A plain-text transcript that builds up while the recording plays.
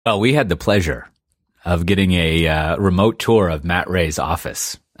Well, we had the pleasure of getting a remote tour of Matt Ray's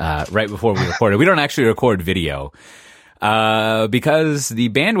office right before we recorded. We don't actually record video because the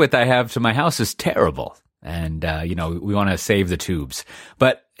bandwidth I have to my house is terrible. And, we want to save the tubes.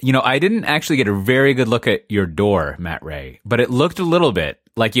 But, I didn't actually get a very good look at your door, Matt Ray, but it looked a little bit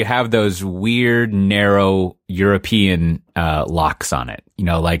like you have those weird, narrow European locks on it.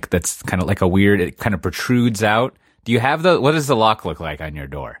 Like that's kind of like it kind of protrudes out. Do you have what does the lock look like on your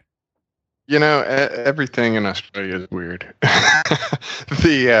door? Everything in Australia is weird.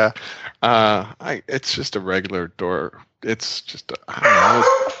 It's just a regular door. It's just a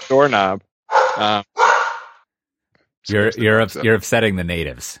doorknob. You're upsetting the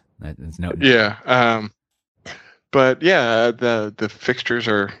natives. Yeah. But yeah, the fixtures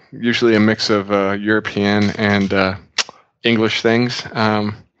are usually a mix of European and English things.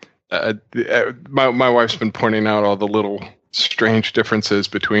 My wife's been pointing out all the little strange differences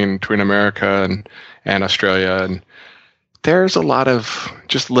between America and Australia, and there's a lot of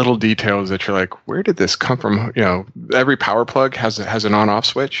just little details that you're like, where did this come from? Every power plug has an on-off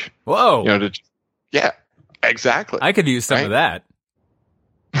switch. Whoa. Yeah, exactly. I could use some of that.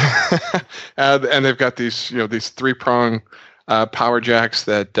 And they've got these 3-prong power jacks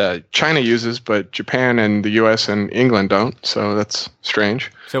that China uses, but Japan and the U.S. and England don't. So that's strange.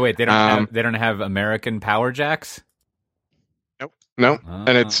 So wait, they don't have American power jacks? Nope.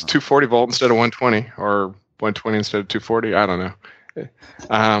 And it's 240 volt instead of 120, or 120 instead of 240. I don't know.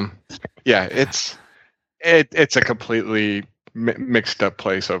 Yeah, it's a completely mixed up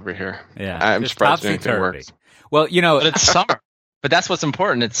place over here. Yeah, I'm surprised anything works. Well, but it's summer. But that's what's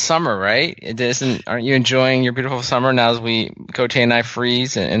important. It's summer, right? Aren't you enjoying your beautiful summer now as Cote and I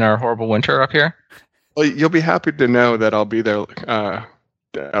freeze in our horrible winter up here? Well, you'll be happy to know that I'll be there.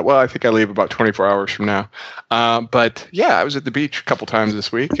 I think I leave about 24 hours from now. But yeah, I was at the beach a couple times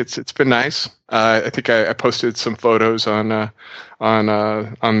this week. It's been nice. I think I posted some photos on the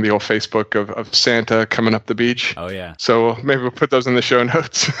old Facebook of Santa coming up the beach. Oh yeah. So maybe we'll put those in the show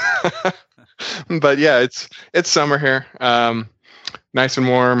notes. But yeah, it's summer here. Nice and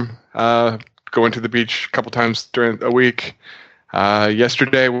warm. Going to the beach a couple times during a week.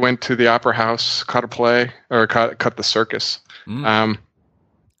 Yesterday went to the Opera House, caught a play, or caught the circus.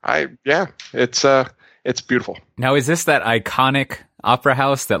 It's beautiful. Now, is this that iconic opera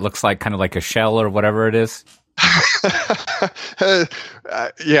house that looks like kind of like a shell or whatever it is?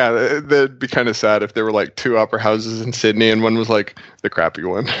 Yeah, that'd be kind of sad if there were like 2 opera houses in Sydney and one was like the crappy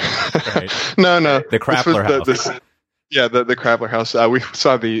one. Right. No, the Krappler House. The Krappler House. We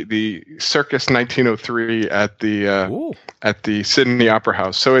saw the Circus 1903 at the Sydney Opera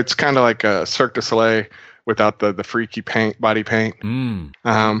House. So it's kind of like a Cirque du Soleil without the freaky body paint.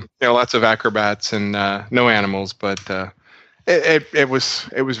 Lots of acrobats and no animals, but it was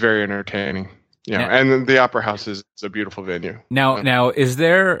very entertaining. And the Opera House is a beautiful venue. Now, is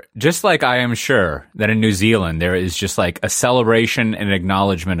there, just like I am sure that in New Zealand there is just like a celebration and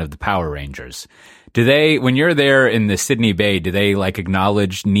acknowledgement of the Power Rangers? Do they, when you're there in the Sydney Bay, do they like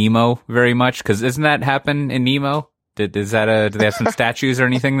acknowledge Nemo very much? Because doesn't that happen in Nemo? Do they have some statues or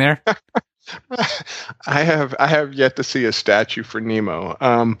anything there? I have yet to see a statue for Nemo.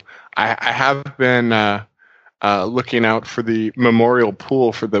 I have been looking out for the memorial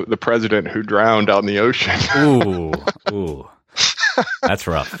pool for the president who drowned on the ocean. Ooh, that's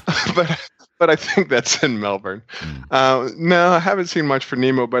rough. But I think that's in Melbourne. No, I haven't seen much for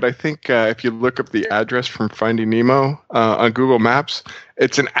Nemo, but I think if you look up the address from Finding Nemo on Google Maps,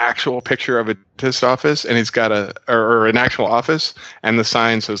 it's an actual picture of a dentist office, and he's got an actual office, and the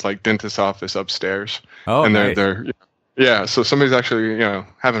sign says like dentist office upstairs. Oh, and nice. Yeah, so somebody's actually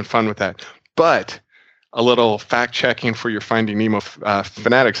having fun with that. But a little fact checking for your Finding Nemo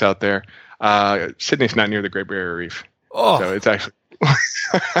fanatics out there: Sydney's not near the Great Barrier Reef, so it's actually.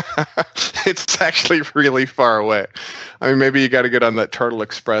 It's actually really far away. I mean, maybe you got to get on that Turtle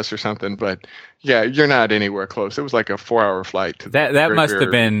Express or something, but yeah, you're not anywhere close. It was like a 4-hour flight.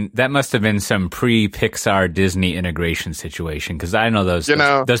 That must have been some pre-Pixar Disney integration situation, because I know those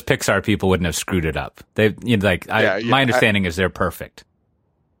Pixar people wouldn't have screwed it up. My understanding is they're perfect.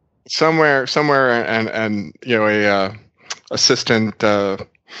 Somewhere, and a assistant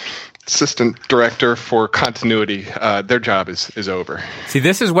director for continuity, their job is over. See,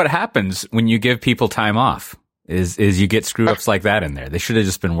 this is what happens when you give people time off. Is you get screw ups like that in there. They should have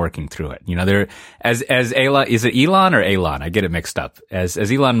just been working through it. They're as Elon, is it Elon or Elon? I get it mixed up. As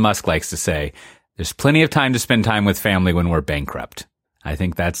Elon Musk likes to say, there's plenty of time to spend time with family when we're bankrupt. I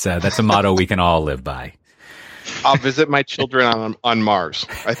think that's a motto we can all live by. I'll visit my children on Mars.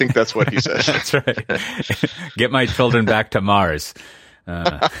 I think that's what he says. That's right. Get my children back to Mars.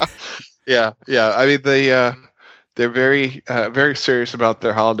 Yeah. I mean, they're very serious about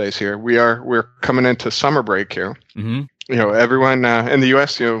their holidays here. We're coming into summer break here. Mm-hmm. You know, everyone in the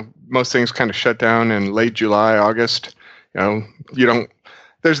U.S., you know, most things kind of shut down in late July, August. You know, you don't.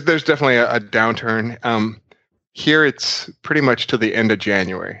 There's definitely a downturn. Here it's pretty much to the end of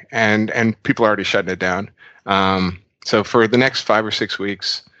January, and people are already shutting it down. So for the next 5 or 6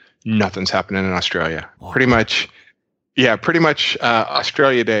 weeks, nothing's happening in Australia. Wow. Pretty much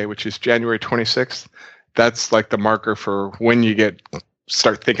Australia Day, which is January 26th. That's like the marker for when you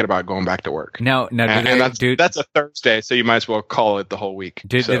start thinking about going back to work. Now, that's a Thursday, so you might as well call it the whole week.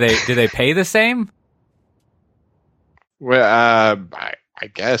 Do they pay the same? Well, I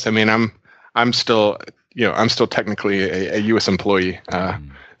guess. I mean, I'm still technically a U.S. employee.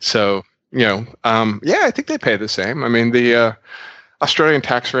 So, you know, I think they pay the same. I mean, the Australian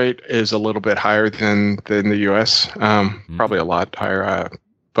tax rate is a little bit higher than the U.S. Probably a lot higher.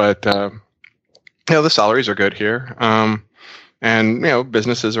 But you know, the salaries are good here. And, you know,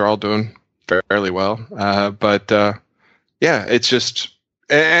 businesses are all doing fairly well. But it's just,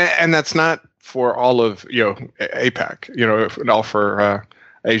 and that's not for all of, you know, APAC, you know, all for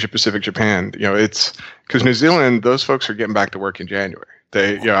Asia Pacific, Japan. You know, it's because New Zealand, those folks are getting back to work in January.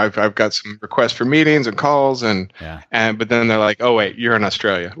 You know, I've got some requests for meetings and calls, but then they're like, oh wait, you're in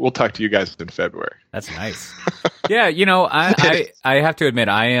Australia. We'll talk to you guys in February. That's nice. Yeah, you know, I have to admit,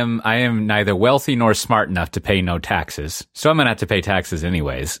 I am neither wealthy nor smart enough to pay no taxes, so I'm gonna have to pay taxes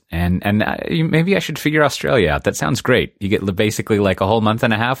anyways. And maybe I should figure Australia out. That sounds great. You get basically like a whole month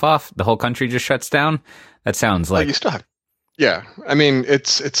and a half off. The whole country just shuts down. That sounds like you still have. Yeah, I mean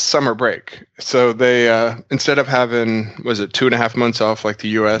it's summer break, so they instead of having 2.5 months off like the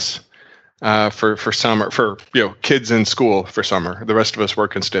U.S. For summer for kids in school for summer, the rest of us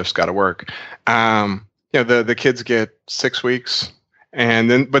working stiffs got to work. You know, the kids get 6 weeks,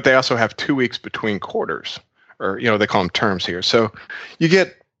 but they also have 2 weeks between quarters, or you know they call them terms here. So you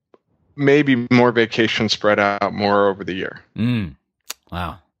get maybe more vacation spread out more over the year.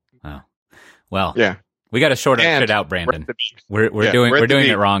 Wow. Well, yeah. We got to short it out, Brandon. We're doing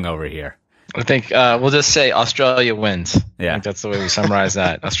it wrong over here. I think we'll just say Australia wins. Yeah, I think that's the way we summarize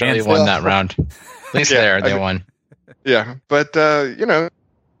that. Australia won that round. At least they won. Yeah, but you know,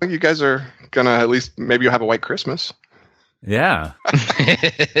 you guys are gonna at least maybe you'll have a white Christmas. Yeah.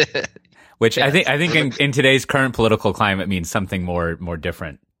 Which I think in today's current political climate means something more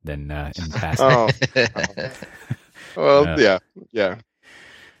different than in the past. Well, yeah.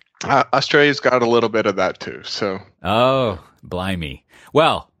 Australia's got a little bit of that too. So. Oh, blimey!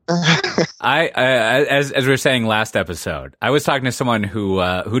 Well, as we were saying last episode, I was talking to someone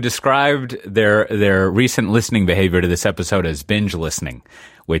who described their recent listening behavior to this episode as binge listening,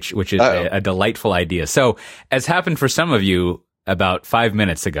 which is a delightful idea. So, as happened for some of you about 5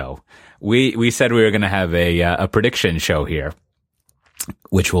 minutes ago, we said we were going to have a prediction show here,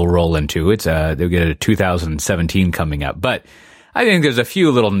 which we'll roll into. They'll get a 2017 coming up, but. I think there's a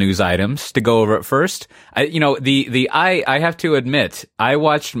few little news items to go over at first. I have to admit, I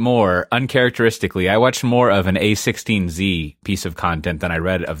watched more, uncharacteristically, I watched more of an A16Z piece of content than I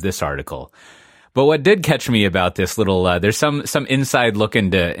read of this article. But what did catch me about this little, there's some inside look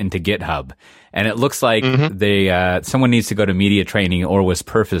into GitHub, and it looks like someone needs to go to media training or was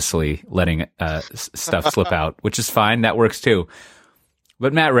purposely letting stuff slip out, which is fine. That works too.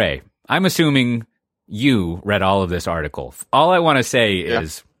 But Matt Ray, I'm assuming you read all of this article. All I want to say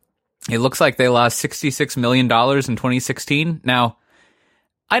is it looks like they lost $66 million in 2016. Now,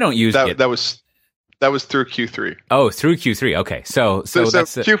 I don't use that. That was through Q3. Oh, through Q3. Okay. So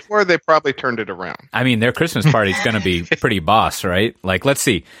that's Q4, they probably turned it around. I mean, their Christmas party is going to be pretty boss, right? Like, let's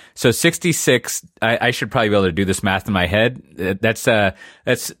see. So 66, I should probably be able to do this math in my head. That's what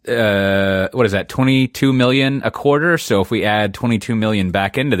is that? 22 million a quarter. So if we add 22 million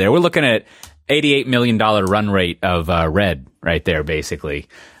back into there, we're looking at $88 million run rate of red right there, basically,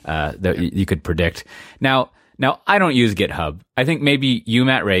 that you could predict. Now, I don't use GitHub. I think maybe you,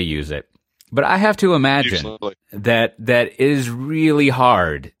 Matt Ray, use it. But I have to imagine that is really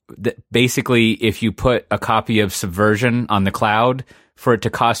hard. That basically, if you put a copy of Subversion on the cloud, for it to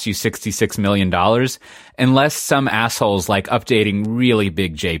cost you $66 million, unless some asshole's like updating really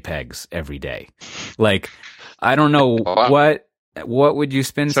big JPEGs every day. Like, I don't know what would you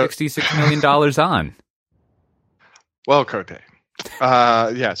spend $66 million on? Well, Cote.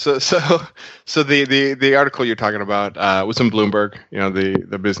 So the article you're talking about was in Bloomberg, you know,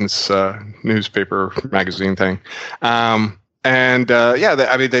 the business newspaper magazine thing,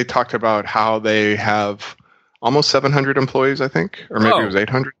 they talked about how they have almost 700 employees, I think, or maybe it was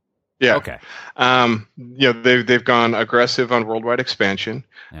 800. Yeah. Okay. They've gone aggressive on worldwide expansion.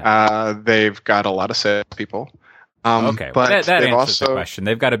 Yeah. They've got a lot of salespeople. Okay, but that answers the question.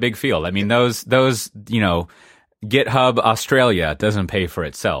 They've got a big field. I mean, those GitHub Australia doesn't pay for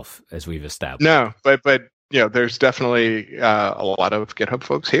itself, as we've established. No, but there's definitely a lot of GitHub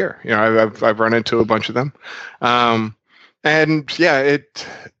folks here. I've run into a bunch of them, and yeah,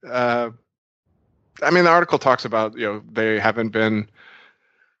 the article talks about they haven't been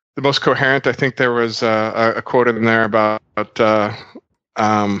the most coherent. I think there was a quote in there about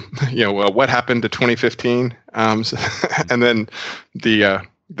what happened to 2015, and then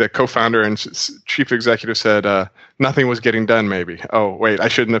the co-founder and chief executive said nothing was getting done. Maybe. Oh wait, I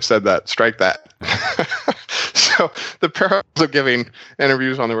shouldn't have said that. Strike that. So the perils of giving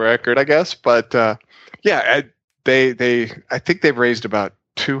interviews on the record, I guess. But I think they've raised about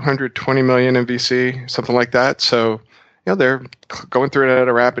 220 million in VC, something like that. So they're going through it at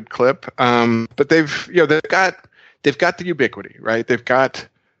a rapid clip. But they've got the ubiquity, right? They've got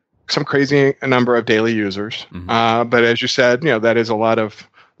some crazy number of daily users. Mm-hmm. But as you said, that is a lot of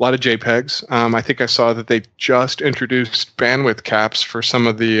JPEGs. I think I saw that they just introduced bandwidth caps for some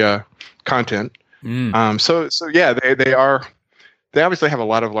of the content. So they obviously have a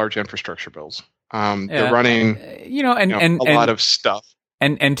lot of large infrastructure bills. They're running, a lot of stuff.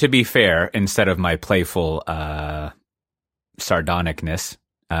 And to be fair, instead of my playful sardonicness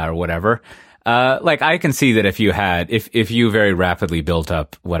or whatever, I can see that if you very rapidly built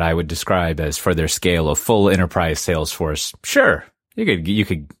up what I would describe as, for their scale, a full enterprise sales force, sure, you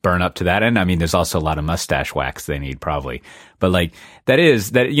could burn up to that. And I mean, there's also a lot of mustache wax they need probably, but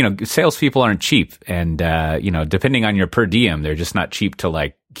salespeople aren't cheap, and depending on your per diem, they're just not cheap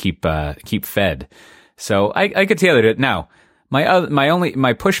to keep fed. So I could tell it now. My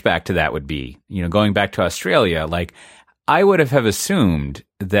pushback to that would be, going back to Australia, I would have assumed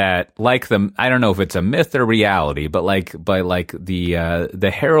that, I don't know if it's a myth or reality, but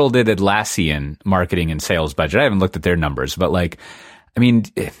the heralded Atlassian marketing and sales budget. I haven't looked at their numbers, but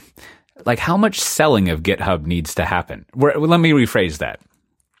how much selling of GitHub needs to happen? Let me rephrase that.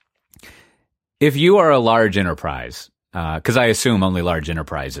 If you are a large enterprise, because I assume only large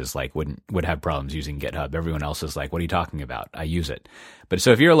enterprises would have problems using GitHub. Everyone else is like, what are you talking about? I use it. But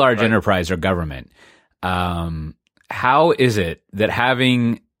so if you're a large enterprise or government, how is it that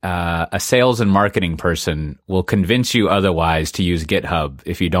having a sales and marketing person will convince you otherwise to use GitHub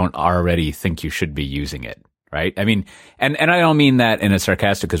if you don't already think you should be using it? Right. I mean, and I don't mean that in a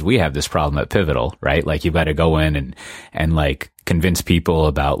sarcastic, because we have this problem at Pivotal, right? You've got to go in and convince people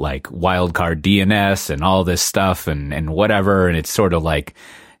about wildcard DNS and all this stuff and whatever. And it's sort of I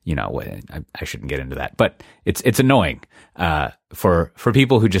shouldn't get into that, but it's annoying, for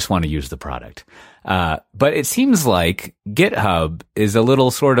people who just want to use the product. But it seems like GitHub is a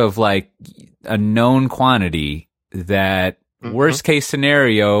little sort of a known quantity that worst case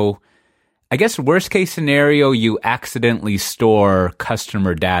scenario, you accidentally store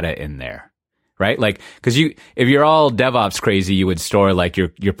customer data in there, right? Because if you're all DevOps crazy, you would store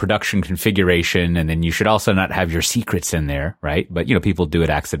your production configuration, and then you should also not have your secrets in there, right? But people do it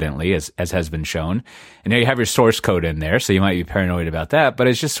accidentally, as has been shown. And now you have your source code in there, so you might be paranoid about that. But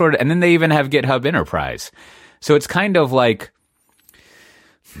it's just sort of, and then they even have GitHub Enterprise, so it's kind of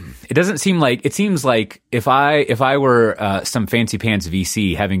it seems like if I were some fancy pants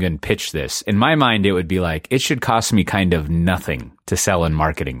VC having been pitched this, in my mind it would be it should cost me kind of nothing to sell and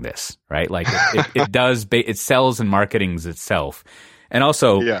marketing this, right? It sells and marketings itself. And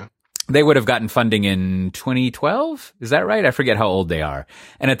also, they would have gotten funding in 2012. Is that right? I forget how old they are.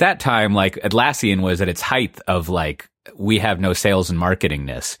 And at that time, Atlassian was at its height of we have no sales and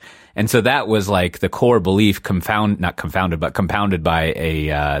marketingness. And so that was the core belief, compounded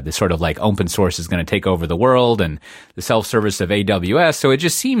by the sort of open source is going to take over the world, and the self-service of AWS. So it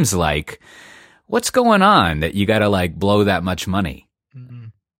just seems what's going on that you got to blow that much money?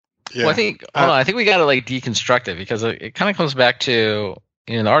 Yeah. Well, I think we got to deconstruct it, because it kind of comes back to,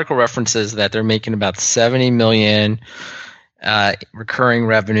 the article references that they're making about 70 million recurring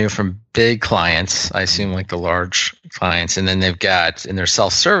revenue from big clients, I assume the large clients, and then they've got, in their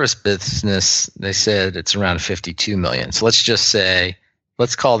self-service business, they said it's around 52 million. So let's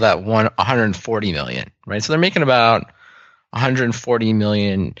call that 140 million, right? So they're making about 140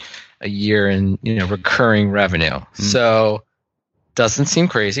 million a year in recurring revenue. Mm-hmm. So doesn't seem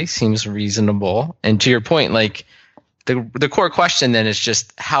crazy, seems reasonable. And to your point, the core question then is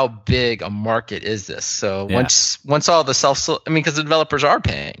just how big a market is this? So once all the because the developers are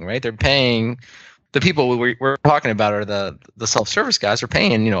paying, right? They're paying, the people we're talking about are the self-service guys are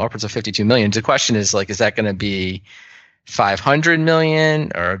paying, upwards of 52 million. The question is is that going to be 500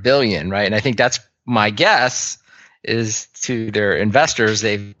 million or $1 billion, right? And I think that's my guess is to their investors,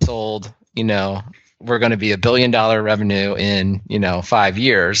 they've sold, we're going to be $1 billion revenue in, 5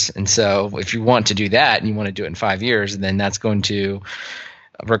 years. And so if you want to do that and you want to do it in 5 years, then that's going to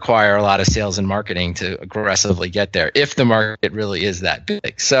require a lot of sales and marketing to aggressively get there if the market really is that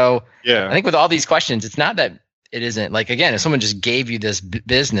big. So I think with all these questions, it's not that it isn't like, again, if someone just gave you this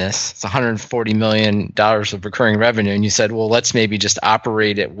business, it's $140 million of recurring revenue, and you said, well, let's maybe just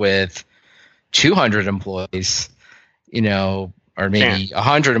operate it with 200 employees, or maybe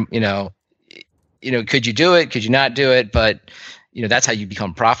 100, could you do it? Could you not do it? But, that's how you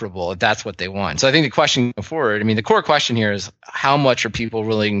become profitable if that's what they want. So I think the question going forward, the core question here is how much are people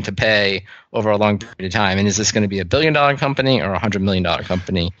willing to pay over a long period of time? And is this going to be $1 billion company or $100 million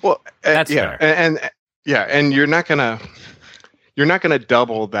company? Well, that's fair. And you're not gonna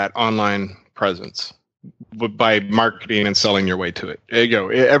double that online presence by marketing and selling your way to it.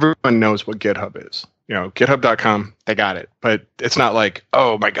 Everyone knows what GitHub is. GitHub.com, they got it. But it's not like,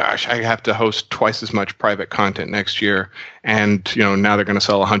 oh my gosh, I have to host twice as much private content next year, and now they're going to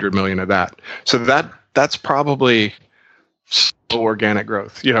sell 100 million of that. So that's probably slow organic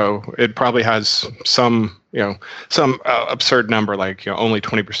growth. It probably has some absurd number like only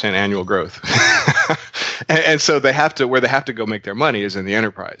 20% annual growth. and so where they have to go make their money is in the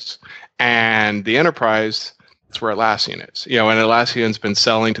enterprise. And the enterprise, that's where Atlassian is. And Atlassian's been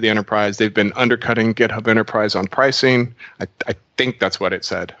selling to the enterprise. They've been undercutting GitHub Enterprise on pricing. I think that's what it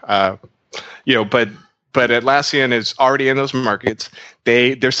said. But Atlassian is already in those markets.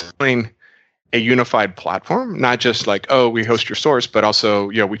 They're selling a unified platform, not just like, oh, we host your source, but also,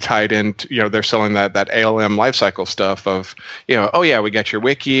 we tied in, they're selling that ALM lifecycle stuff of, oh yeah, we got your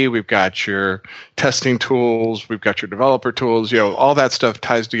wiki, we've got your testing tools, we've got your developer tools, all that stuff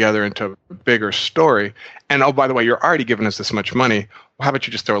ties together into a bigger story. And oh, by the way, you're already giving us this much money. Well, how about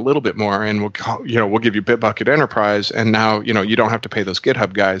you just throw a little bit more and we'll give you Bitbucket Enterprise. And now, you don't have to pay those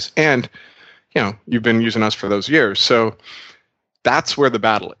GitHub guys. And, you've been using us for those years. So that's where the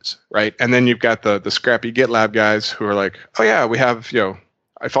battle is, right? And then you've got the scrappy GitLab guys who are like, oh yeah, we have,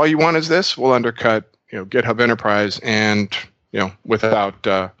 if all you want is this, we'll undercut, GitHub Enterprise and, without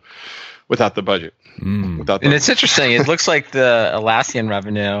the budget. And it's interesting. It looks like the Atlassian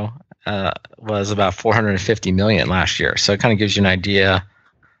revenue was about 450 million last year. So it kind of gives you an idea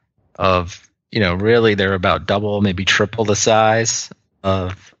of, really they're about double, maybe triple the size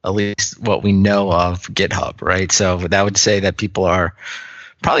of at least what we know of GitHub, right? So that would say that people are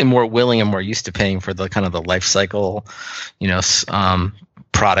probably more willing and more used to paying for the kind of the life cycle,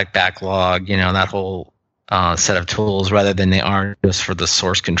 product backlog, that whole set of tools rather than they are just for the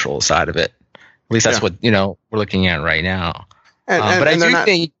source control side of it. At least that's what, we're looking at right now. But I do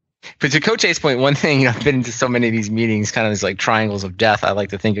think, but to Coach A's point, one thing, I've been into so many of these meetings, kind of these like triangles of death. I like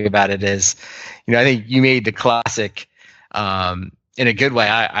to think about it as, I think you made the classic, in a good way.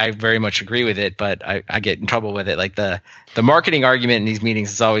 I very much agree with it, but I get in trouble with it. Like the marketing argument in these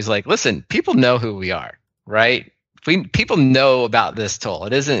meetings is always like, listen, people know who we are, right? People know about this tool.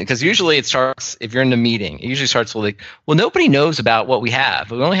 It isn't, because usually it starts, if you're in the meeting, it usually starts with like, well, nobody knows about what we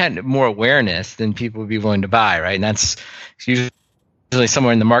have. We only had more awareness than people would be willing to buy, right? And that's usually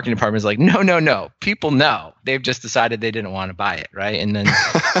somewhere in the marketing department is like, no, people know. They've just decided they didn't want to buy it, right? And then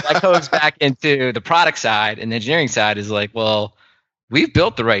that goes back into the product side, and the engineering side is like, well, we've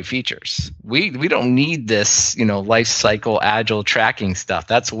built the right features. We don't need this, life cycle agile tracking stuff.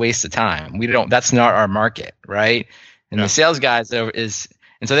 That's a waste of time. That's not our market, right? And the sales guys and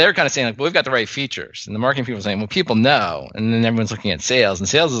so they're kind of saying like, well, we've got the right features. And the marketing people are saying, well, people know. And then everyone's looking at sales, and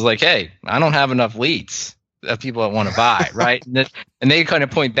sales is like, hey, I don't have enough leads of people that want to buy, right? And they kind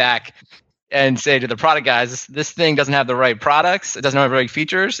of point back and say to the product guys, this thing doesn't have the right products. It doesn't have the right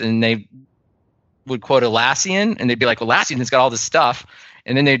features. And they would quote Atlassian, and they'd be like, well, Atlassian has got all this stuff.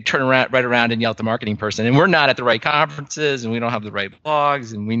 And then they'd turn right around and yell at the marketing person, and we're not at the right conferences, and we don't have the right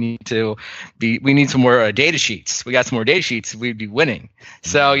blogs, and we need some more data sheets. We got some more data sheets, we'd be winning.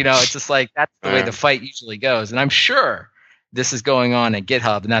 So, it's just like, that's the way the fight usually goes. And I'm sure this is going on at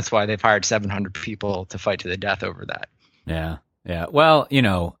GitHub, and that's why they've hired 700 people to fight to the death over that. Yeah. Yeah. Well,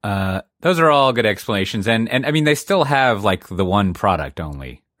 those are all good explanations. And I mean, they still have like the one product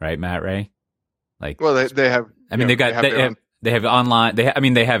only, right, Matt Ray? Like, well, they have. I mean, they have online. They have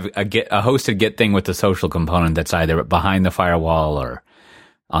a hosted Git thing with the social component that's either behind the firewall or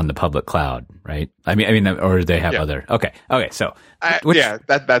on the public cloud, right? I mean, or they have other. Okay. So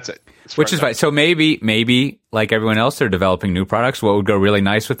that's it. Which is fine. So maybe like everyone else, they're developing new products. What would go really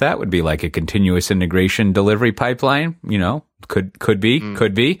nice with that would be like a continuous integration delivery pipeline. Could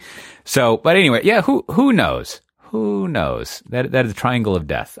be. So, but anyway, yeah. Who knows? Who knows? That is a triangle of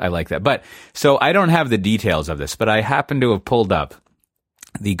death. I like that. But so I don't have the details of this, but I happen to have pulled up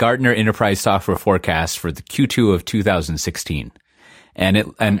the Gartner Enterprise Software Forecast for the Q2 of 2016.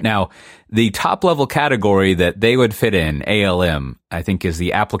 And now the top level category that they would fit in, ALM, I think is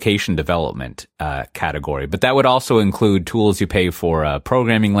the application development category. But that would also include tools you pay for,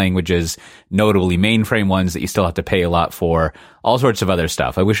 programming languages, notably mainframe ones that you still have to pay a lot for, all sorts of other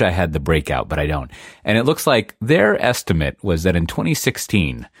stuff. I wish I had the breakout, but I don't. And it looks like their estimate was that in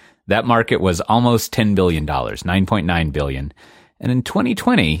 2016, that market was almost $10 billion, $9.9 billion. And in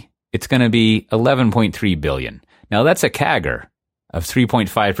 2020, it's going to be $11.3 billion. Now that's a CAGR of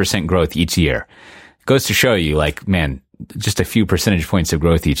 3.5% growth each year. It goes to show you, like, man, just a few percentage points of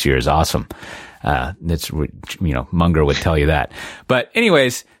growth each year is awesome. Munger would tell you that. But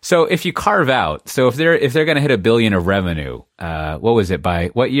anyways, so if you carve out, so if they're going to hit $1 billion of revenue, what was it by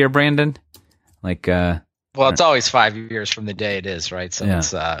what year, Brandon? Well, it's always 5 years from the day it is, right? So it's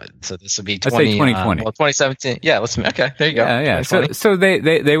so this would be 2020. 2017. Yeah, okay. There you go. Yeah. So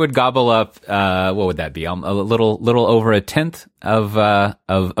they would gobble up. What would that be? A little over a tenth of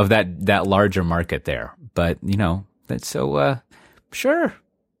that larger market there. But that's so sure.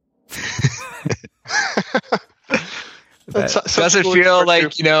 Does it feel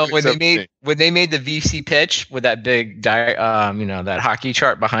like when they made the VC pitch with that big that hockey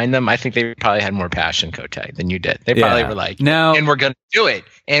chart behind them? I think they probably had more passion, Cote, than you did. They probably were like, no, and we're going to do it,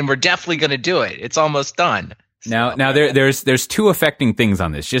 and we're definitely going to do it. It's almost done. Now there's two affecting things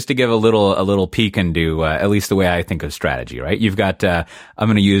on this, just to give a little peek into at least the way I think of strategy, right? You've got I'm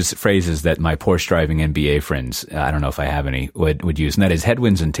going to use phrases that my Porsche driving MBA friends, I don't know if I have any, would use, and that is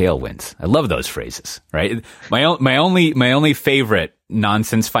headwinds and tailwinds. I love those phrases, right? My only favorite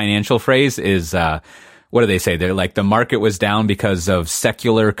nonsense financial phrase is what do they say? They're like, the market was down because of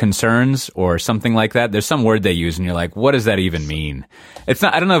secular concerns or something like that. There's some word they use and you're like, what does that even mean? It's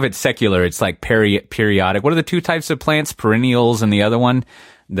not, I don't know if it's secular. It's like periodic. What are the two types of plants? Perennials and the other one?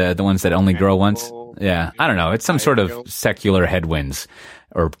 The ones that only grow once? Yeah. I don't know. It's some sort of secular headwinds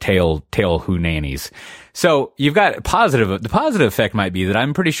or tail who nannies. So you've got the positive effect might be that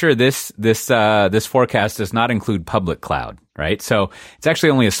I'm pretty sure this forecast does not include public cloud, right? So it's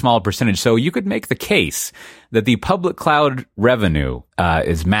actually only a small percentage. So you could make the case that the public cloud revenue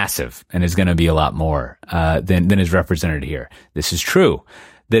is massive and is going to be a lot more than is represented here. This is true.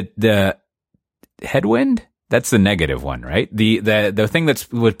 The headwind, that's the negative one, right? The thing that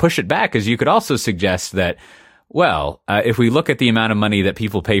would push it back is you could also suggest that, well, if we look at the amount of money that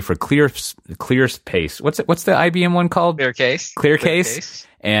people pay for ClearSpace, what's the IBM one called? ClearCase.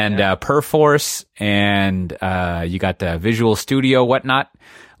 And Perforce, and you got the Visual Studio, whatnot.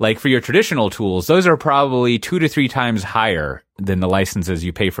 Like for your traditional tools, those are probably 2 to 3 times higher than the licenses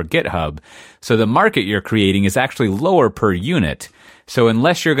you pay for GitHub. So the market you're creating is actually lower per unit. So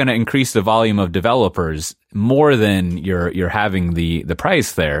unless you're going to increase the volume of developers more than you're having the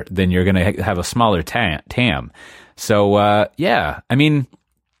price there, then you're going to have a smaller TAM. So I mean,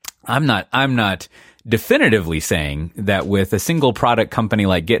 I'm not definitively saying that with a single product company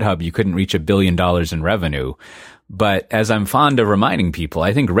like GitHub you couldn't reach $1 billion in revenue. But as I'm fond of reminding people,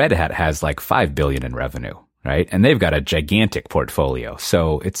 I think Red Hat has like $5 billion in revenue, right? And they've got a gigantic portfolio.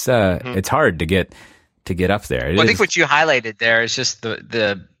 So it's hard to get up there. I think what you highlighted there is just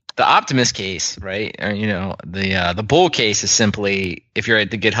the optimist case, right? Or, the bull case is simply, if you're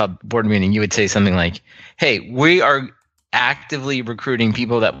at the GitHub board meeting, you would say something like, hey, we are actively recruiting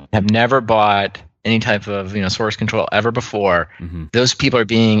people that have never bought any type of source control ever before. Mm-hmm. Those people are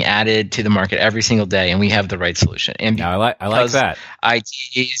being added to the market every single day, and we have the right solution. And I like that.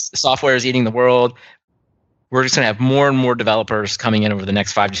 Software is eating the world. We're just going to have more and more developers coming in over the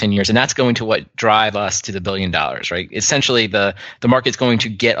next 5 to 10 years, and that's going to what drive us to the $1 billion, right? Essentially, the market's going to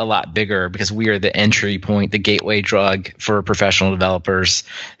get a lot bigger because we are the entry point, the gateway drug for professional developers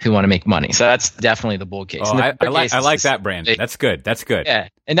who want to make money. So that's definitely the bull case. Oh, I like that, Brandon. That's good. Yeah,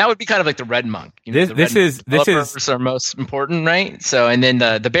 and that would be kind of like the red monk. This is are most important, right? So, and then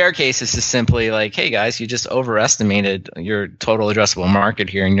the bear case is just simply like, hey guys, you just overestimated your total addressable market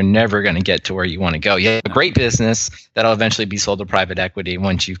here, and you're never going to get to where you want to go. You have a great business that'll eventually be sold to private equity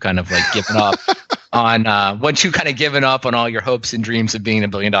once you've kind of like given up on all your hopes and dreams of being a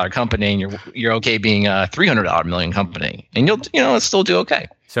 $1 billion company, and you're okay being a $300 million company, and you'll still do okay.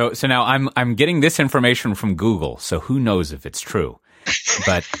 So now I'm getting this information from Google, so who knows if it's true.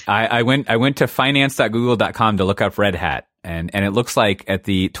 But I went to finance.google.com to look up Red Hat, and it looks like at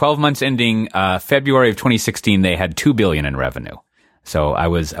the 12 months ending February of 2016 they had $2 billion in revenue. So I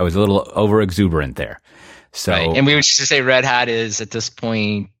was a little over exuberant there. So right. And we would just say Red Hat is at this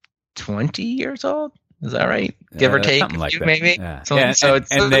point 20 years old. Is that right? Give or take, something like that. Maybe. Yeah. So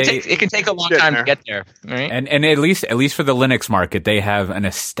it can take a long time to get there, right? And at least for the Linux market, they have an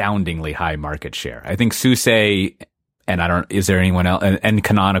astoundingly high market share. I think SUSE and is there anyone else? And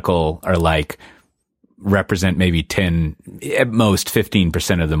Canonical are like represent maybe 10, at most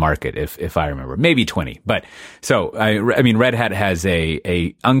 15% of the market, if I remember, maybe 20. But so I mean, Red Hat has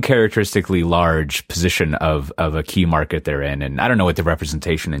a uncharacteristically large position of a key market they're in, and I don't know what the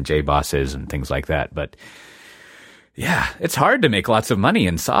representation in JBoss is and things like that. But yeah, it's hard to make lots of money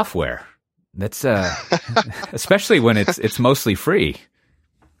in software. That's especially when it's mostly free.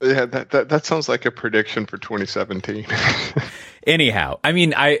 Yeah, that sounds like a prediction for 2017. Anyhow, I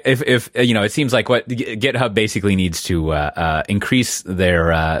mean, if it seems like what GitHub basically needs to increase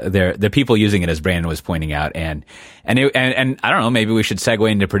the people using it, as Brandon was pointing out, and I don't know, maybe we should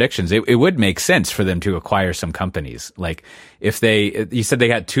segue into predictions. It would make sense for them to acquire some companies. Like if you said they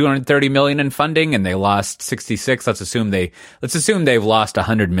had 230 million in funding and they lost 66. Let's assume they've lost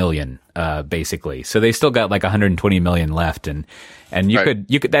 100 million, basically. So they still got like 120 million left, and you right.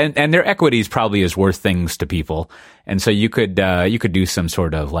 could, and their equities probably is worth things to people. And so you could do some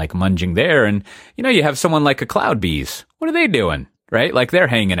sort of like munging there. And, you have someone like a CloudBees. What are they doing? Right? Like they're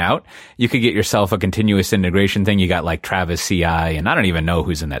hanging out. You could get yourself a continuous integration thing. You got like Travis CI, and I don't even know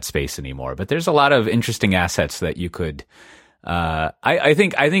who's in that space anymore, but there's a lot of interesting assets that you could, I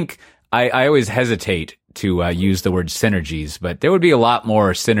think I always hesitate to use the word synergies, but there would be a lot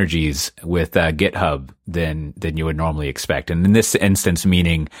more synergies with GitHub than you would normally expect. And in this instance,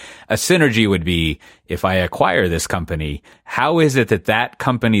 meaning a synergy would be if I acquire this company, how is it that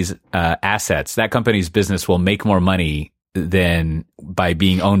company's assets, that company's business will make more money than by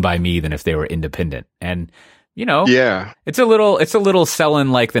being owned by me than if they were independent? And yeah, it's a little selling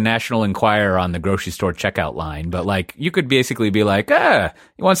like the National Enquirer on the grocery store checkout line, but like you could basically be like,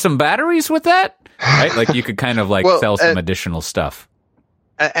 you want some batteries with that? Right? Like you could kind of like sell some additional stuff.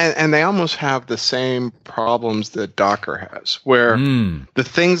 And they almost have the same problems that Docker has, where the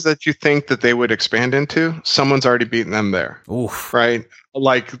things that you think that they would expand into, someone's already beaten them there. Oof. Right?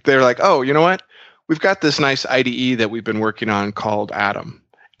 Like they're like, oh, you know what? We've got this nice IDE that we've been working on called Atom,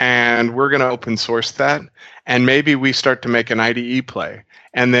 and we're going to open source that. And maybe we start to make an IDE play.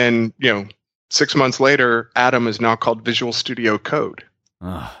 And then, 6 months later, Atom is now called Visual Studio Code.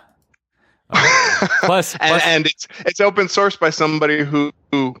 Plus, and it's open source by somebody who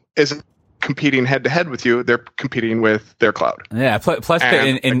isn't competing head to head with you. They're competing with their cloud. Yeah. Plus,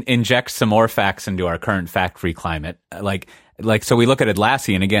 to inject some more facts into our current fact-free climate. Like, so we look at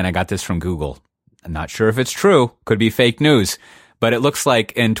Atlassian again. I got this from Google. I'm not sure if it's true. Could be fake news. But it looks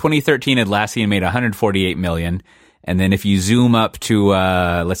like in 2013, Atlassian made 148 million. And then if you zoom up to,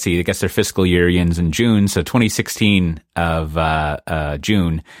 let's see, I guess their fiscal year ends in June. So 2016 of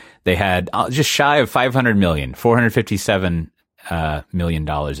June, they had just shy of 500 million, $457 million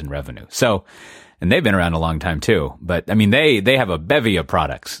in revenue. So, and they've been around a long time too. But I mean, they have a bevy of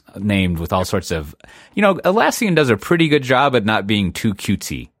products named with all sorts of, Atlassian does a pretty good job at not being too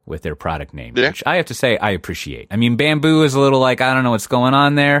cutesy with their product name, which I have to say I appreciate. I mean, Bamboo is a little like, I don't know what's going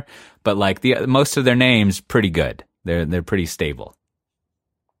on there, but like most of their names pretty good. They're pretty stable.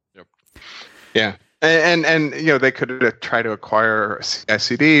 Yep. Yeah. And they could try to acquire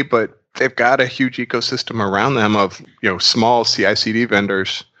CI/CD, but they've got a huge ecosystem around them of, small CI/CD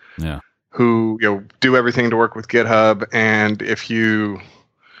vendors who, do everything to work with GitHub. And if you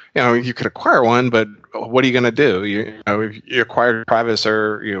could acquire one, but what are you going to do? If you acquire Travis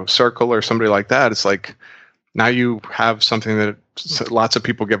or, Circle or somebody like that, it's like now you have something that lots of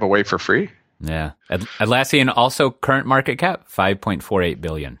people give away for free. Yeah. Atlassian also current market cap, 5.48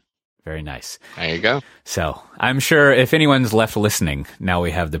 billion. Very nice. There you go. So I'm sure if anyone's left listening, now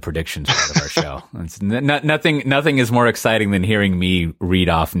we have the predictions part of our show. It's nothing is more exciting than hearing me read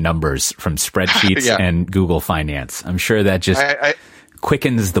off numbers from spreadsheets and Google Finance. I'm sure that just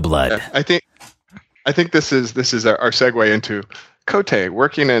quickens the blood. Yeah, I think this is our segue into Cote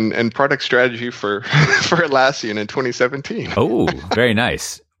working in product strategy for Atlassian in 2017. Oh, very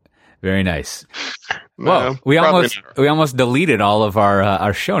nice. Very nice. Well, we almost deleted all of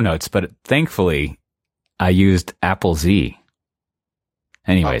our show notes, but thankfully I used Apple Z.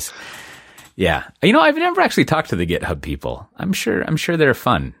 Anyways, yeah. I've never actually talked to the GitHub people. I'm sure they're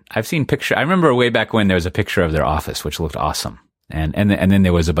fun. I've seen picture. I remember way back when there was a picture of their office, which looked awesome. And then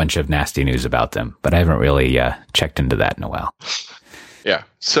there was a bunch of nasty news about them, but I haven't really checked into that in a while. Yeah.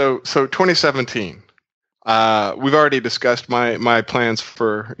 So 2017. We've already discussed my plans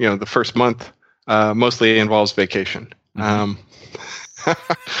for the first month. Mostly involves vacation. But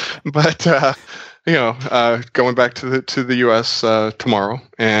going back to the U.S. Tomorrow,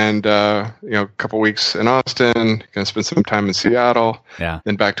 and a couple weeks in Austin. Going to spend some time in Seattle. Yeah.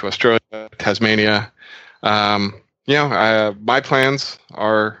 Then back to Australia, Tasmania. My plans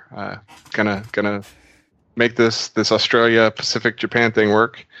are gonna make this Australia Pacific Japan thing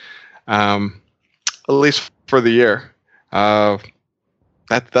work, at least for the year.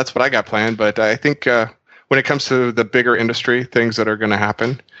 That's what I got planned. But I think when it comes to the bigger industry things that are going to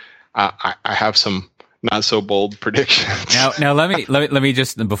happen, I have some not so bold predictions. Now let me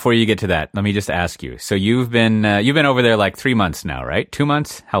just, before you get to that, let me just ask you. So you've been over there like 3 months now, right? 2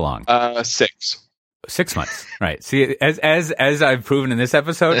 months? How long? 6. 6 months, right? See, as I've proven in this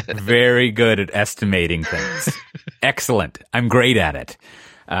episode, very good at estimating things. Excellent. I'm great at it.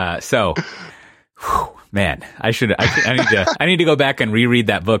 Man, I need to go back and reread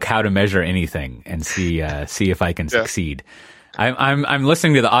that book, How to Measure Anything, and see if I can succeed. I'm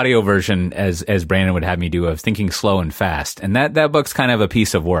listening to the audio version as Brandon would have me do, of Thinking Slow and Fast, and that book's kind of a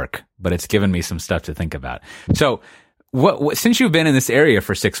piece of work, but it's given me some stuff to think about. So, what since you've been in this area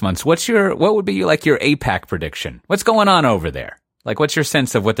for 6 months, what would be like your APAC prediction? What's going on over there? Like, what's your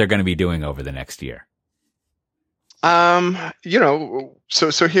sense of what they're going to be doing over the next year? So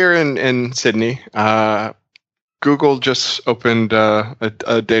here in Sydney, Google just opened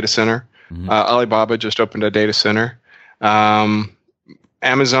a data center. Mm-hmm. Alibaba just opened a data center.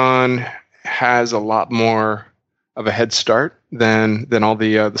 Amazon has a lot more of a head start than all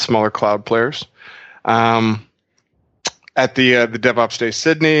the smaller cloud players. At the DevOps Day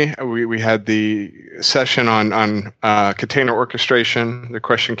Sydney, we had the session on container orchestration. The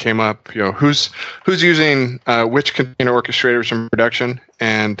question came up, who's using which container orchestrators in production?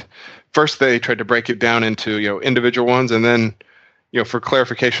 And first they tried to break it down into individual ones, and then for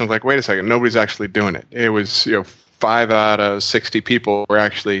clarification, like, wait a second, nobody's actually doing it. It was 5 out of 60 people were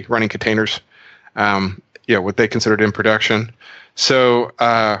actually running containers, what they considered in production. So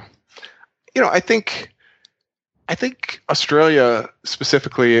I think Australia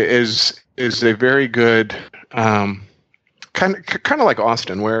specifically is a very good kind of like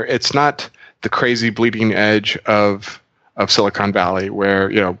Austin, where it's not the crazy bleeding edge of Silicon Valley,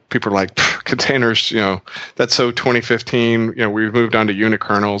 where people are like, containers, that's so 2015. We've moved on to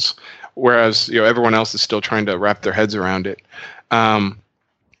unikernels, whereas everyone else is still trying to wrap their heads around it.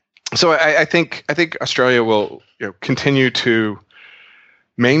 So I think Australia will continue to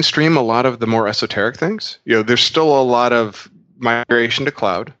mainstream a lot of the more esoteric things. There's still a lot of migration to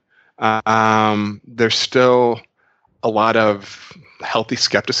cloud. There's still a lot of healthy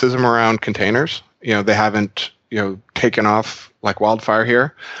skepticism around containers. They haven't taken off like wildfire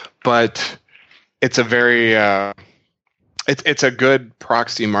here, but it's a very it's a good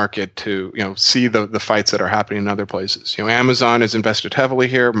proxy market to see the fights that are happening in other places. Amazon has invested heavily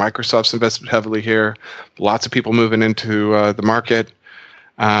here. Microsoft's invested heavily here. Lots of people moving into the market.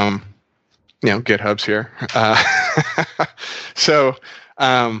 GitHub's here.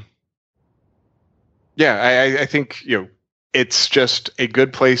 I think it's just a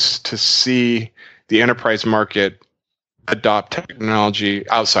good place to see the enterprise market adopt technology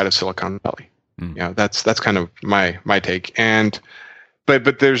outside of Silicon Valley. That's kind of my take. And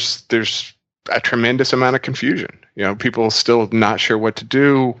but there's a tremendous amount of confusion. People still not sure what to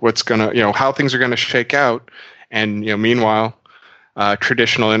do, what's gonna how things are gonna shake out, and meanwhile.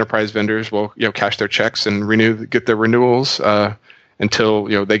 Traditional enterprise vendors will cash their checks and get their renewals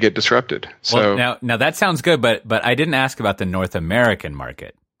until they get disrupted. So now that sounds good, but I didn't ask about the North American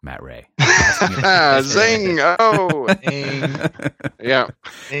market, Matt Ray. Zing! Oh, yeah.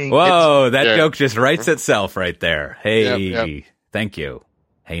 Whoa, that joke just writes itself right there. Hey, yep. Thank you.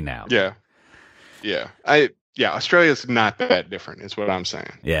 Hey now. Yeah. Australia's not that different, is what I'm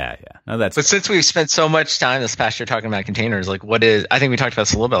saying. Yeah. No, but since we've spent so much time this past year talking about containers, like I think we talked about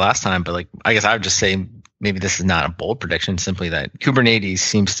this a little bit last time, but I guess I would just say maybe this is not a bold prediction, simply that Kubernetes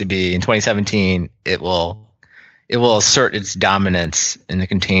seems to be, in 2017, it will assert its dominance in the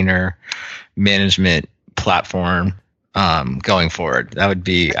container management platform going forward. That would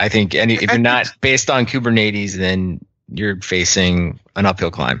be, I think, if you're not based on Kubernetes, then you're facing an uphill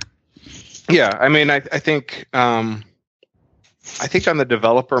climb. Yeah, I mean, I think on the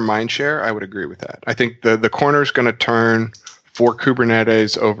developer mindshare, I would agree with that. I think the corner is going to turn for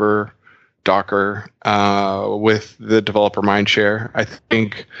Kubernetes over Docker with the developer mindshare. I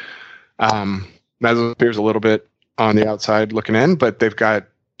think Mesos appears a little bit on the outside looking in, but they've got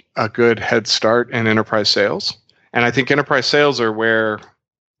a good head start in enterprise sales. And I think enterprise sales are where,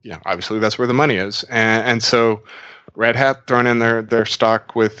 obviously that's where the money is. And so Red Hat throwing in their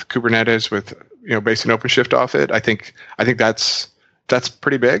stock with Kubernetes, with basing OpenShift off it. I think that's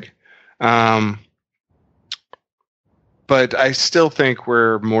pretty big. but I still think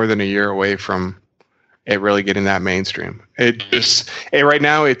we're more than a year away from it really getting that mainstream. Right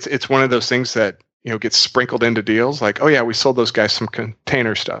now it's one of those things that gets sprinkled into deals. Like, oh yeah, we sold those guys some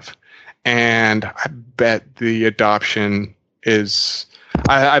container stuff, and I bet the adoption is.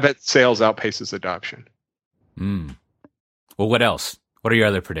 I bet sales outpaces adoption. Well, what else? What are your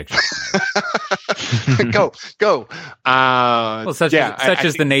other predictions? Go. Well, such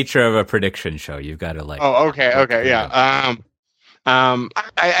is the nature of a prediction show. You've got to Oh, okay, yeah.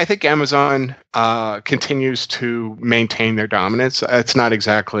 I think Amazon continues to maintain their dominance. It's not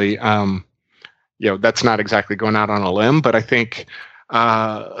exactly, that's not exactly going out on a limb, but I think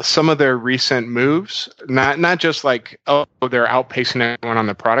some of their recent moves, not just like, oh, they're outpacing everyone on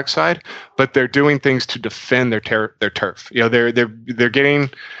the product side, but they're doing things to defend their turf.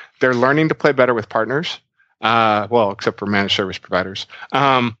 They're learning to play better with partners. Well, except for managed service providers.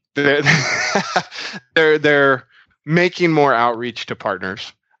 They're making more outreach to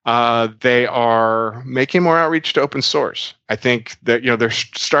partners. They are making more outreach to open source. I think that they're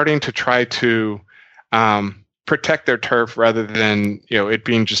starting to try to protect their turf rather than it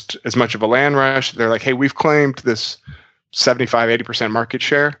being just as much of a land rush. They're like, hey, we've claimed this 75-80% market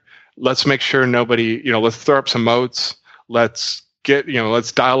share. Let's make sure nobody, let's throw up some moats. Let's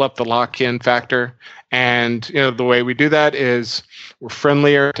dial up the lock-in factor. And the way we do that is we're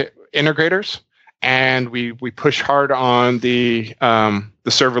friendlier to integrators, and we push hard on the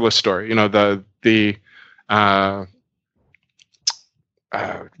serverless story.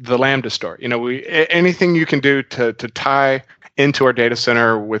 The Lambda store. Anything you can do to tie into our data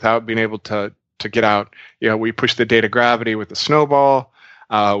center without being able to get out. We push the data gravity with the snowball.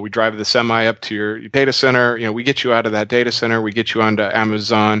 We drive the semi up to your data center. We get you out of that data center. We get you onto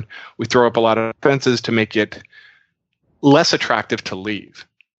Amazon. We throw up a lot of fences to make it less attractive to leave.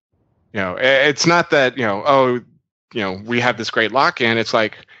 It's not that we have this great lock-in. It's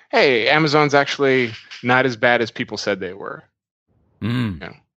like, hey, Amazon's actually not as bad as people said they were.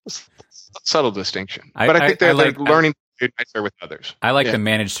 Subtle distinction, but I think they're learning to do nicer with others. I like the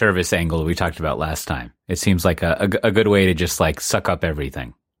managed service angle we talked about last time. It seems like a good way to just suck up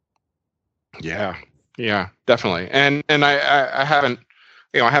everything. Yeah, definitely. And I haven't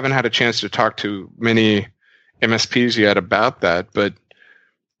had a chance to talk to many MSPs yet about that, but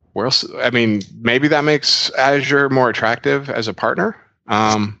where else? I mean, maybe that makes Azure more attractive as a partner,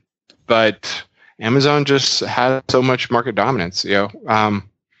 but Amazon just has so much market dominance,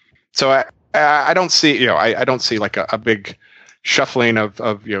 So I don't see, I don't see like a big shuffling of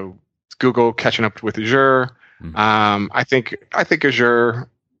Google catching up with Azure. I think Azure,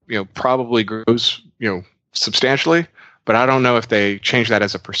 probably grows, substantially, but I don't know if they change that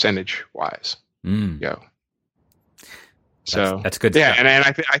as a percentage wise. So that's good. Yeah, stuff. And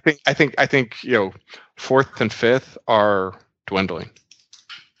I think fourth and fifth are dwindling.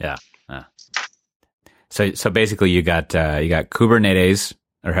 Yeah. So basically, you got Kubernetes,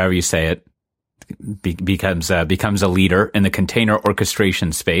 or however you say it, becomes a leader in the container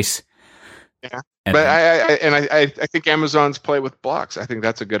orchestration space. Yeah, but I think Amazon's play with blocks. I think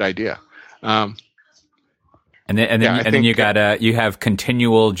that's a good idea. And then you have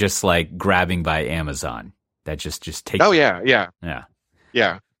continual just grabbing by Amazon that just takes. Oh yeah.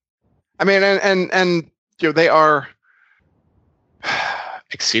 I mean, and they are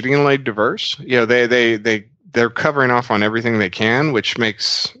exceedingly diverse. They're covering off on everything they can, which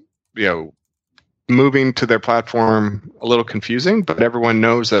makes moving to their platform a little confusing. But everyone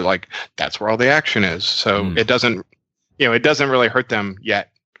knows that that's where all the action is. So it doesn't really hurt them yet.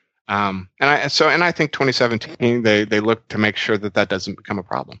 And I think 2017 they look to make sure that doesn't become a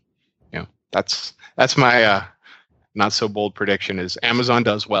problem. That's my not so bold prediction is Amazon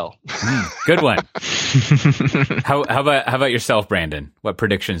does well. Good one. How about yourself, Brandon? What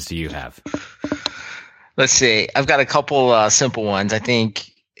predictions do you have? Let's see. I've got a couple simple ones. I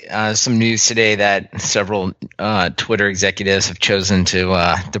think some news today that several Twitter executives have chosen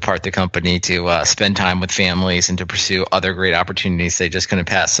to depart the company to spend time with families and to pursue other great opportunities they just couldn't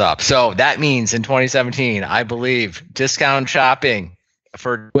pass up. So that means in 2017, I believe discount shopping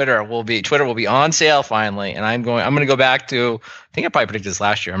for Twitter will be on sale finally, and I'm going to go back to, I think I probably predicted this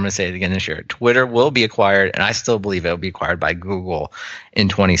last year. I'm going to say it again this year. Twitter will be acquired, and I still believe it will be acquired by Google in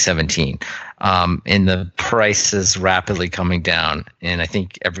 2017. And the price is rapidly coming down, and I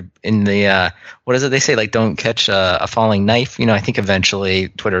think what is it they say? Don't catch a falling knife. I think eventually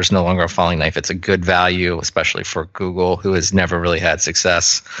Twitter is no longer a falling knife. It's a good value, especially for Google, who has never really had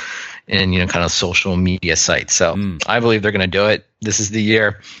success in kind of social media sites. So I believe they're going to do it. This is the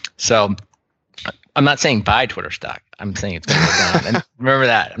year. So I'm not saying buy Twitter stock. I'm saying it's going to go down. And remember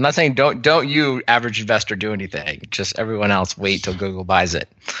that. I'm not saying don't you average investor do anything. Just everyone else wait till Google buys it.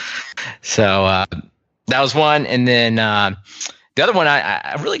 So that was one, and then the other one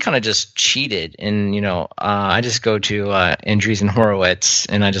I really kind of just cheated, and I just go to Andreessen Horowitz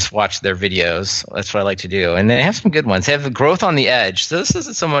and I just watch their videos. That's what I like to do, and they have some good ones. They have the growth on the edge. So this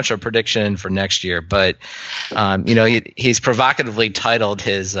isn't so much a prediction for next year, but he's provocatively titled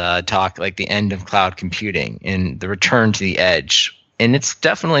his talk like the end of cloud computing and the return to the edge. And it's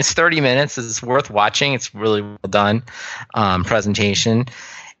 30 minutes. It's worth watching. It's really well done presentation,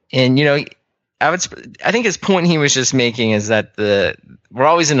 and I think his point he was just making is that we're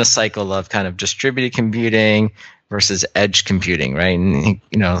always in a cycle of kind of distributed computing versus edge computing, right? And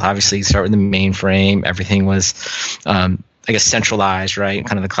obviously you start with the mainframe, everything was centralized, right?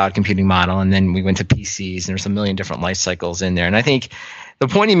 Kind of the cloud computing model, and then we went to PCs, and there's a million different life cycles in there. And I think the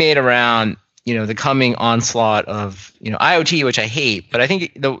point he made around the coming onslaught of IoT, which I hate, but I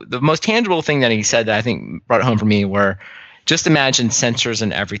think the most tangible thing that he said that I think brought it home for me were, just imagine sensors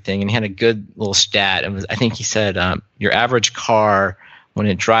and everything. And he had a good little stat. I think he said your average car, when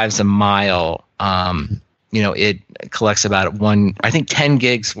it drives a mile, it collects about 10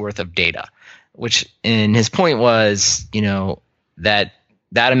 gigs worth of data, which, and his point was, that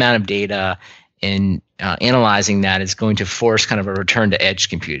amount of data and analyzing that is going to force kind of a return to edge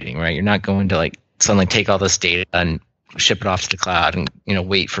computing, right? You're not going to suddenly take all this data and ship it off to the cloud and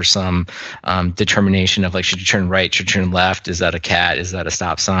wait for some determination of should you turn right, should you turn left, is that a cat, is that a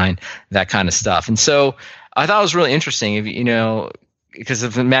stop sign, that kind of stuff. And so I thought it was really interesting, because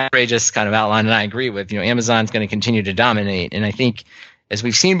of Matt Ray just kind of outlined, and I agree with, Amazon's going to continue to dominate. And I think, as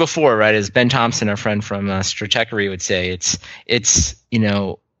we've seen before, right, as Ben Thompson, our friend from Stratechery, would say, it's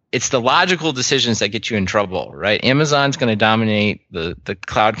the logical decisions that get you in trouble, right? Amazon's going to dominate the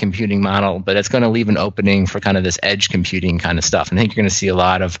cloud computing model, but it's going to leave an opening for kind of this edge computing kind of stuff. And I think you're going to see a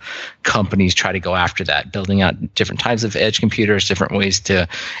lot of companies try to go after that, building out different types of edge computers, different ways to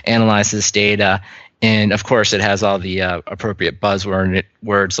analyze this data. And of course, it has all the appropriate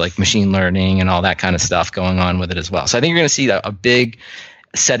buzzwords like machine learning and all that kind of stuff going on with it as well. So I think you're going to see a big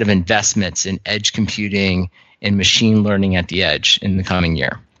set of investments in edge computing and machine learning at the edge in the coming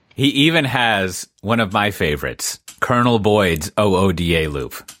year. He even has one of my favorites, Colonel Boyd's OODA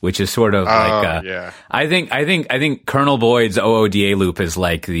loop, which is sort of yeah. I think Colonel Boyd's OODA loop is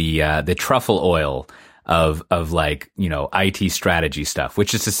like the truffle oil of IT strategy stuff,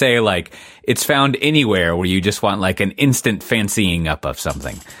 which is to say, it's found anywhere where you just want an instant fancying up of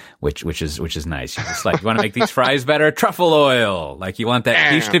something, which is nice. You're just you want to make these fries better, truffle oil. You want that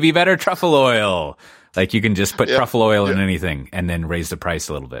quiche to be better, truffle oil. You can just put truffle oil in anything and then raise the price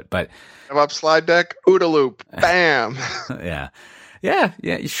a little bit. But come up slide deck, OODA loop, bam. Yeah,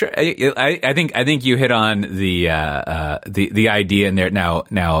 sure. I think you hit on the idea in there.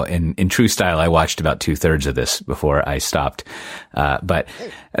 Now in true style, I watched about 2/3 of this before I stopped. But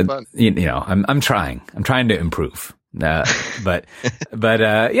I'm trying to improve. I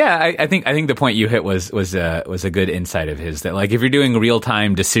think the point you hit was a good insight of his, that if you're doing real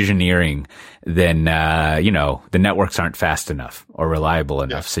time decisioneering, then the networks aren't fast enough or reliable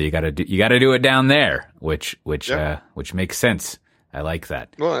enough. So you got to do it down there, which makes sense. I like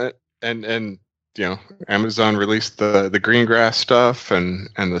that. Well, and Amazon released the Greengrass stuff and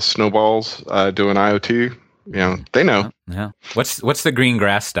the Snowballs doing IoT. They know. Yeah. What's the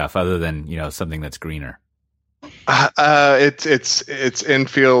Greengrass stuff other than something that's greener? It's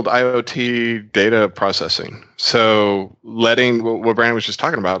in-field IoT data processing. So letting what Brandon was just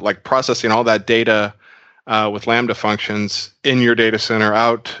talking about, processing all that data with Lambda functions in your data center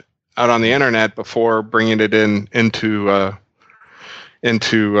out on the internet before bringing it into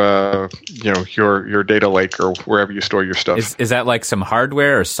your data lake or wherever you store your stuff. Is that some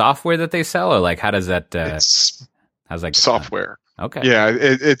hardware or software that they sell, or how does that? How's that software? Okay. Yeah,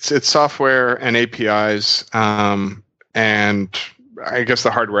 it's software and APIs, and I guess the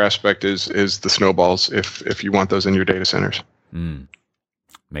hardware aspect is the Snowballs if you want those in your data centers.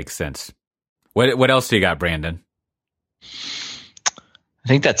 Makes sense. What else do you got, Brandon? I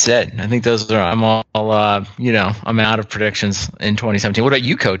think that's it. I think those are. I'm all. I'm out of predictions in 2017. What about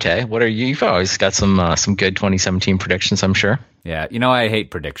you, Cote? What are you? You've always got some good 2017 predictions, I'm sure. Yeah, I hate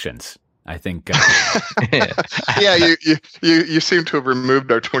predictions. I think. Yeah, you seem to have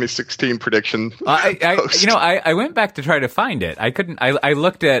removed our 2016 prediction. I went back to try to find it. I couldn't. I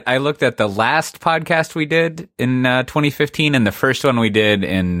looked at the last podcast we did in 2015 and the first one we did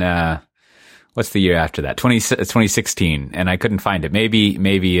in what's the year after that? 2016, and I couldn't find it.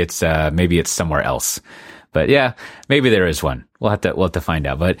 Maybe it's somewhere else. But yeah, maybe there is one. We'll have to find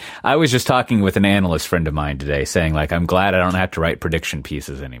out. But I was just talking with an analyst friend of mine today saying, like, I'm glad I don't have to write prediction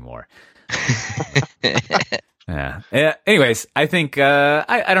pieces anymore. Yeah. Anyways, I think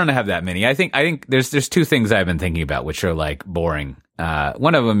I don't have that many. I think there's two things I've been thinking about which are like boring.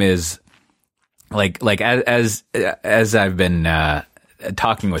 One of them is like as I've been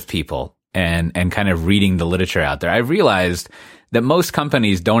talking with people and kind of reading the literature out there, I realized that most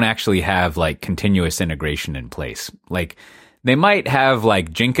companies don't actually have like continuous integration in place. Like they might have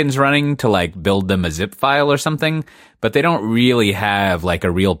like Jenkins running to like build them a zip file or something, but they don't really have like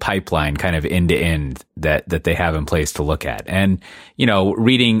a real pipeline kind of end to end that they have in place to look at. And, you know,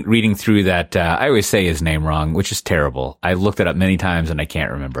 reading through that, I always say his name wrong, which is terrible. I looked it up many times and I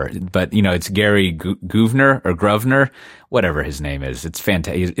can't remember, but you know, it's Gary Grosvenor, whatever his name is. It's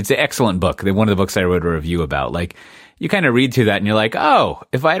fantastic. It's an excellent book. One of the books I wrote a review about. Like, you kind of read through that and you're like, oh,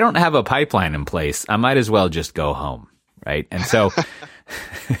 if I don't have a pipeline in place, I might as well just go home. Right. And so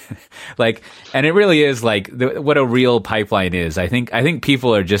like, and it really is like what a real pipeline is. I think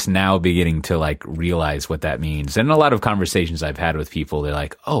people are just now beginning to like realize what that means. And a lot of conversations I've had with people, they're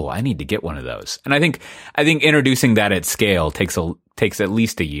like, oh, I need to get one of those. And I think introducing that at scale takes at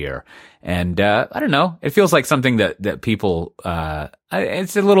least a year. And, I don't know, it feels like something that people,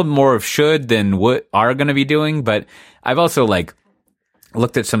 it's a little more of should than what are going to be doing. But I've also like,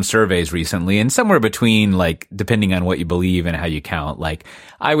 looked at some surveys recently, and somewhere between, like, depending on what you believe and how you count, like,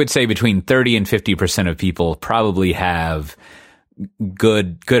 I would say between 30 and 50% of people probably have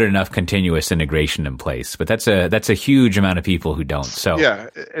good enough continuous integration in place. But that's a huge amount of people who don't. So yeah,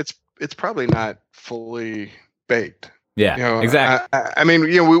 it's probably not fully baked. Yeah, you know, exactly. I mean,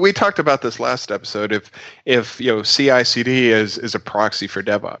 you know, we talked about this last episode. If you know, CI/CD is a proxy for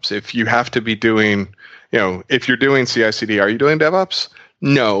DevOps. If you have to be doing, you know, if you're doing CI/CD, are you doing DevOps?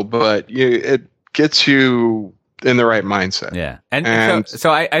 No, but it gets you in the right mindset. Yeah, and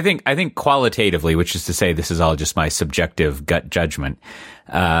so I think qualitatively, which is to say, this is all just my subjective gut judgment.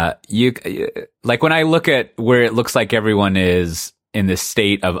 You like when I look at where it looks like everyone is in this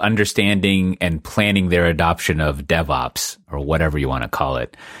state of understanding and planning their adoption of DevOps or whatever you want to call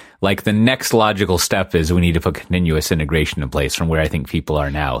it. Like the next logical step is we need to put continuous integration in place from where I think people are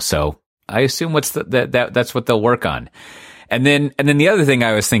now. So I assume that's what they'll work on. And then the other thing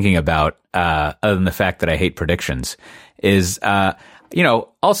I was thinking about, other than the fact that I hate predictions, is, you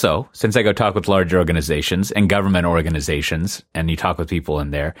know, also, since I go talk with large organizations and government organizations, and you talk with people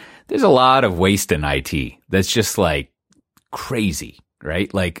in there, there's a lot of waste in IT that's just like crazy,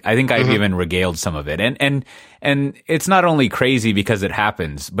 right? Like, I think I've even regaled some of it. And it's not only crazy because it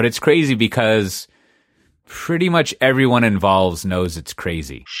happens, but it's crazy because pretty much everyone involved knows it's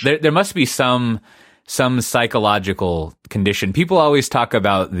crazy. There must be some psychological condition. People always talk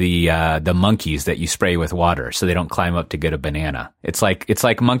about the monkeys that you spray with water so they don't climb up to get a banana. It's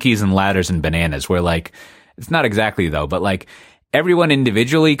like monkeys and ladders and bananas where like, it's not exactly though, but like everyone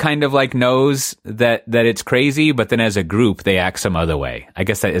individually kind of like knows that it's crazy, but then as a group, they act some other way. I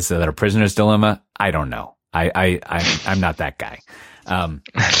guess that is a prisoner's dilemma. I don't know. I'm not that guy.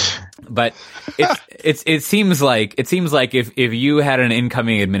 But it seems like if you had an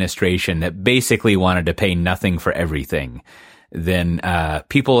incoming administration that basically wanted to pay nothing for everything, then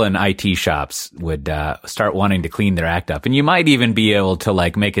people in IT shops would start wanting to clean their act up, and you might even be able to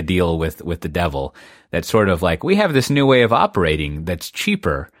like make a deal with the devil that's sort of like, we have this new way of operating that's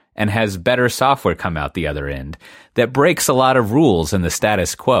cheaper and has better software come out the other end that breaks a lot of rules in the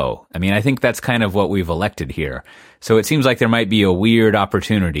status quo. I mean, I think that's kind of what we've elected here. So it seems like there might be a weird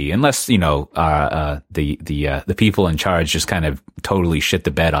opportunity, unless, you know, the people in charge just kind of totally shit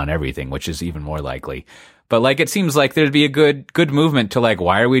the bed on everything, which is even more likely. But like, it seems like there'd be a good movement to like,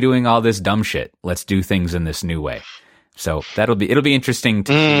 why are we doing all this dumb shit? Let's do things in this new way. So it'll be interesting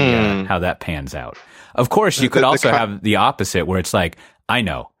to see how that pans out. Of course, you could also have the opposite where it's like, I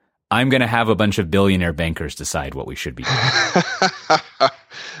know, I'm going to have a bunch of billionaire bankers decide what we should be doing.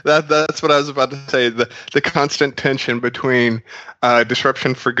 That's what I was about to say. The constant tension between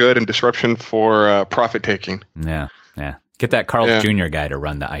disruption for good and disruption for profit taking. Yeah. Get that Carl Jr. guy to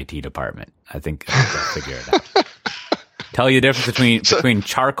run the IT department. I think they'll figure it out. Tell you the difference between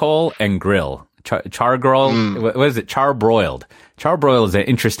charcoal and grill. Char-grill, what is it? Char-broiled. Char-broiled is an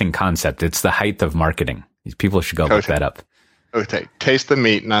interesting concept. It's the height of marketing. These people should go look that up. Okay, taste the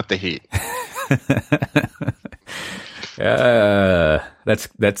meat, not the heat.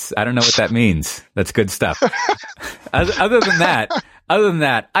 That's I don't know what that means. That's good stuff. Other than that,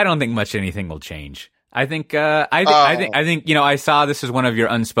 I don't think anything will change. I think I saw this as one of your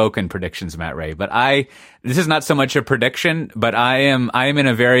unspoken predictions, Matt Ray, but this is not so much a prediction, but I am in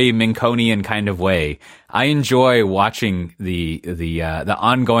a very Minkonian kind of way. I enjoy watching the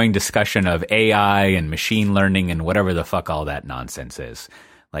ongoing discussion of AI and machine learning and whatever the fuck all that nonsense is.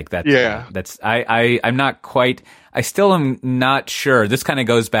 Like that. Yeah. I'm not quite, I still am not sure. This kind of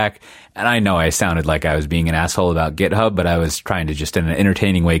goes back, and I know I sounded like I was being an asshole about GitHub, but I was trying to just in an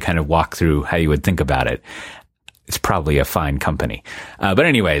entertaining way kind of walk through how you would think about it. It's probably a fine company. But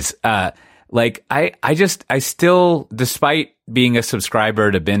anyways, I still, despite being a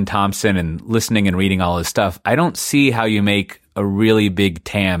subscriber to Ben Thompson and listening and reading all his stuff, I don't see how you make a really big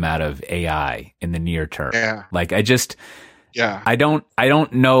TAM out of AI in the near term. Yeah. I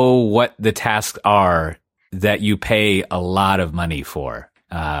don't know what the tasks are that you pay a lot of money for.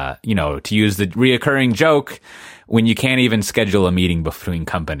 To use the reoccurring joke, when you can't even schedule a meeting between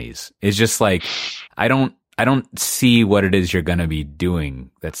companies. It's just like, I don't see what it is you're going to be doing.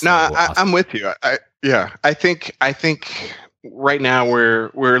 That's awesome. I'm with you. I think right now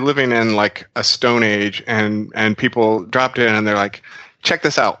we're living in like a stone age, and people dropped in and they're like, check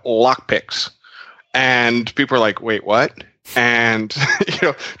this out, lockpicks. And people are like, wait, what? And,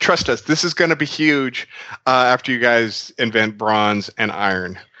 trust us, this is going to be huge after you guys invent bronze and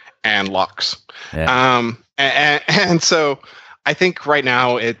iron and locks. Yeah. And so I think right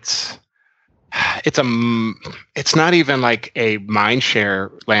now it's not even like a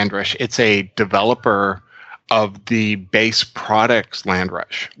mindshare land rush. It's a developer of the base products land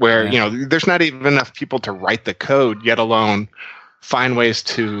rush where, there's not even enough people to write the code, yet alone find ways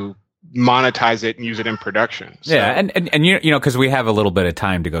to monetize it and use it in production. So. Yeah, and because we have a little bit of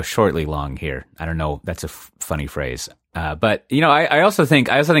time to go shortly long here. I don't know, that's a funny phrase. But I also think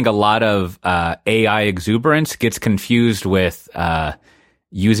a lot of AI exuberance gets confused with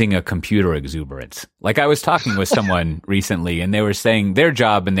using a computer exuberance. Like I was talking with someone recently, and they were saying their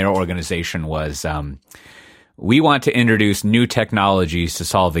job in their organization was we want to introduce new technologies to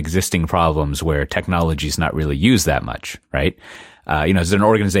solve existing problems where technology is not really used that much, right? It's an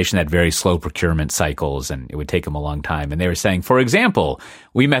organization that had very slow procurement cycles, and it would take them a long time. And they were saying, for example,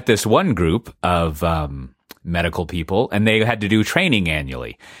 we met this one group of medical people, and they had to do training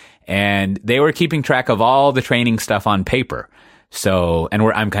annually. And they were keeping track of all the training stuff on paper. So, and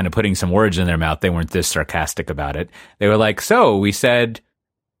I'm kind of putting some words in their mouth. They weren't this sarcastic about it. They were like, so we said,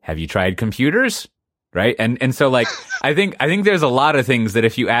 have you tried computers? Right. And so like, I think there's a lot of things that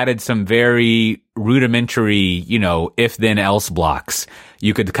if you added some very rudimentary, if then else blocks,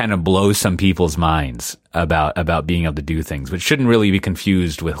 you could kind of blow some people's minds about being able to do things, which shouldn't really be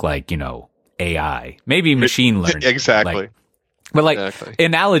confused with like, AI, maybe machine learning. Exactly.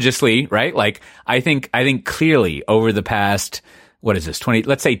 Analogously, right? Like I think clearly over the past, what is this,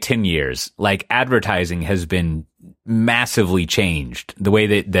 let's say 10 years, like advertising has been massively changed. The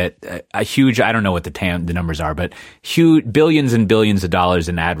way that a huge, I don't know what the numbers are, but huge billions and billions of dollars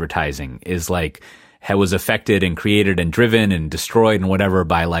in advertising is like, was affected and created and driven and destroyed and whatever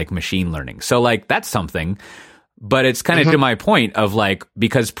by like machine learning. So like that's something, but it's kind of to my point of like,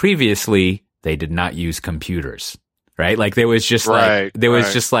 because previously they did not use computers, right? Like there was just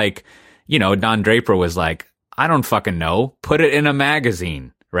just like, Don Draper was like, I don't fucking know, put it in a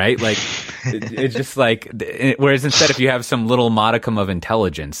magazine. Right? Like, it's just like, whereas instead, if you have some little modicum of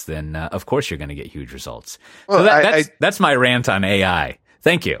intelligence, then of course you're going to get huge results. Well, so that's my rant on AI.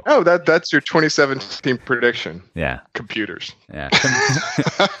 Thank you. Oh, that's your 2017 prediction. Yeah. Computers. Yeah.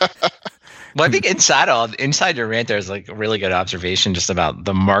 Well, I think inside your rant, there's like a really good observation just about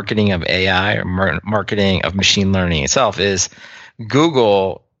the marketing of AI or marketing of machine learning itself is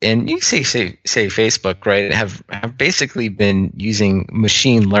Google. And you say Facebook, right, have basically been using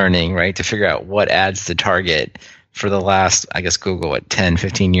machine learning, right, to figure out what ads to target for the last, I guess, Google, 10,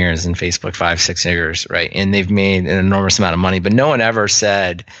 15 years, and Facebook 5-6 years, right? And they've made an enormous amount of money, but no one ever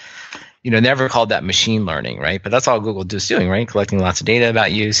said, never called that machine learning, right? But that's all Google is doing, right? Collecting lots of data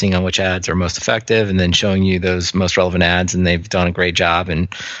about you, seeing on which ads are most effective, and then showing you those most relevant ads, and they've done a great job, and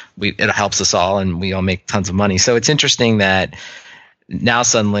it helps us all, and we all make tons of money. So it's interesting that now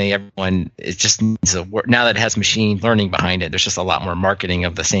suddenly everyone, it just needs a word. Now that it has machine learning behind it, there's just a lot more marketing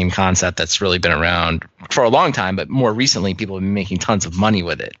of the same concept that's really been around for a long time, but more recently people have been making tons of money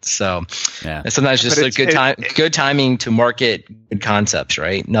with it. So yeah. Sometimes just good timing to market good concepts,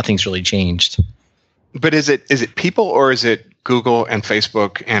 right? Nothing's really changed. But is it people, or is it Google and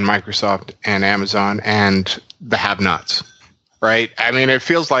Facebook and Microsoft and Amazon and the have-nots, right? I mean, it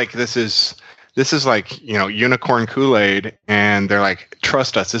feels like this is like, unicorn Kool-Aid, and they're like,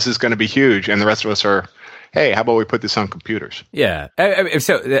 trust us, this is going to be huge. And the rest of us are hey, how about we put this on computers? Yeah.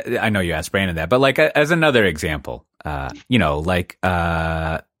 So I know you asked Brandon that, but like as another example, so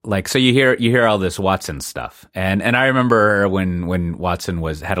you hear all this Watson stuff, and I remember when Watson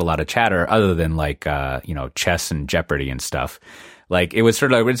had a lot of chatter, other than like chess and Jeopardy and stuff. Like it was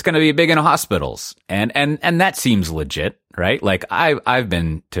sort of like it's going to be big in hospitals, and that seems legit, right? Like I've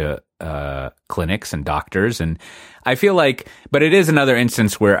been to clinics and doctors, and I feel like, but it is another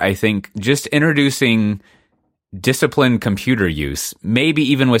instance where I think just introducing disciplined computer use, maybe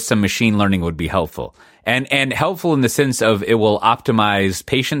even with some machine learning, would be helpful. And helpful in the sense of it will optimize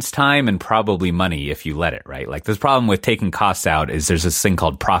patients' time and probably money if you let it, right? Like the problem with taking costs out is there's this thing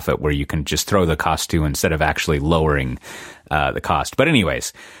called profit where you can just throw the cost to instead of actually lowering the cost. But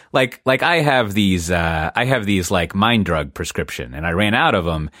anyways, like I have these like mind drug prescription, and I ran out of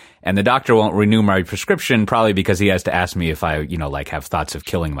them, and the doctor won't renew my prescription probably because he has to ask me if I, like have thoughts of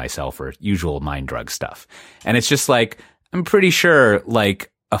killing myself or usual mind drug stuff. And it's just like, I'm pretty sure like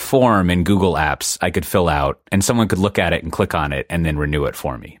a form in Google Apps I could fill out and someone could look at it and click on it and then renew it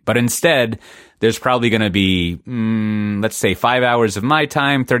for me. But instead, there's probably going to be, let's say 5 hours of my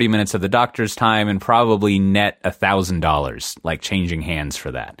time, 30 minutes of the doctor's time, and probably net $1,000, like changing hands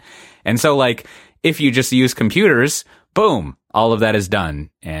for that. And so like, if you just use computers, boom, all of that is done.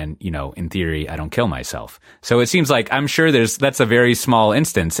 And, in theory, I don't kill myself. So it seems like I'm sure that's a very small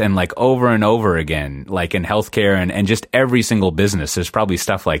instance, and like over and over again, like in healthcare and just every single business, there's probably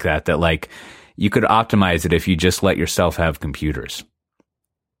stuff like that like you could optimize it if you just let yourself have computers.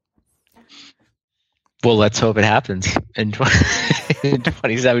 Well, let's hope it happens in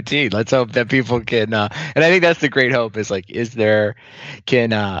 2017. Let's hope that people can, and I think that's the great hope is like,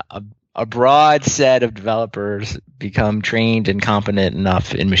 can a broad set of developers become trained and competent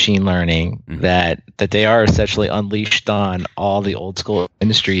enough in machine learning that they are essentially unleashed on all the old school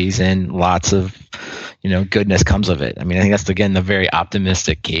industries, and lots of goodness comes of it. I mean, I think that's again the very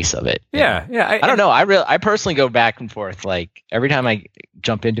optimistic case of it. Yeah. I don't know. I personally go back and forth. Like every time I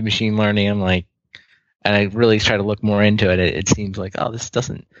jump into machine learning, I'm like, and I really try to look more into it. It seems like,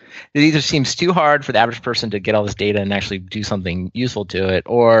 it either seems too hard for the average person to get all this data and actually do something useful to it,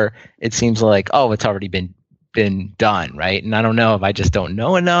 or it seems like, it's already been done, right? And I don't know if I just don't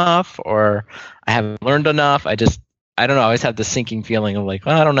know enough, or I haven't learned enough. I don't know. I always have this sinking feeling of like,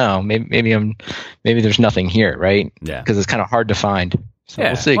 well, I don't know. Maybe there's nothing here, right? Yeah. Because it's kind of hard to find. So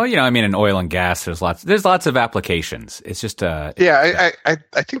we'll see. Well, in oil and gas, there's lots of applications. It's just I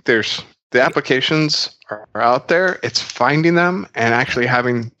think there's the applications are out there. It's finding them and actually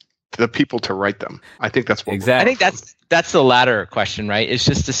having the people to write them. I think that's what exactly. I think that's the latter question, right? It's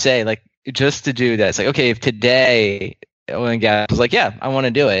just to say, like, just to do that. It's like, okay, if today oil and gas was like, yeah, I want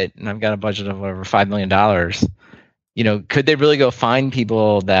to do it, and I've got a budget of over $5 million, could they really go find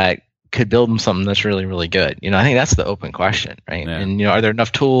people that could build them something that's really, really good? I think that's the open question, right? Yeah. And are there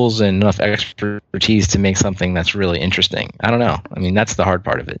enough tools and enough expertise to make something that's really interesting? I don't know. I mean, that's the hard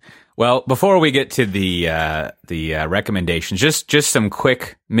part of it. Well, before we get to the recommendations, just some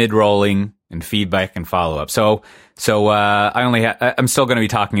quick mid-rolling and feedback and follow-up. So I'm still going to be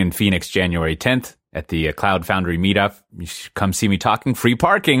talking in Phoenix January 10th at the Cloud Foundry meetup. You should come see me talking. Free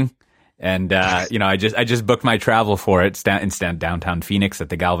parking. And, I just booked my travel for it in downtown Phoenix at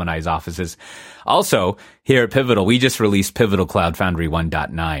the Galvanize offices. Also, here at Pivotal, we just released Pivotal Cloud Foundry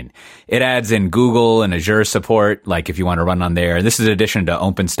 1.9. It adds in Google and Azure support, like if you want to run on there. This is in addition to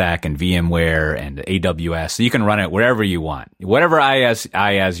OpenStack and VMware and AWS. So you can run it wherever you want. Whatever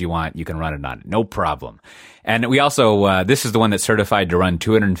IaaS you want, you can run it on it. No problem. And we also, this is the one that's certified to run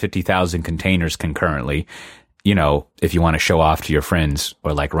 250,000 containers concurrently. If you want to show off to your friends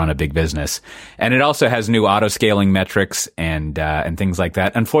or like run a big business. And it also has new auto scaling metrics and things like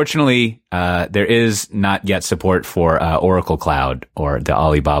that. Unfortunately, there is not yet support for Oracle Cloud or the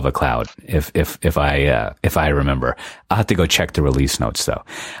Alibaba Cloud. If I remember, I'll have to go check the release notes though.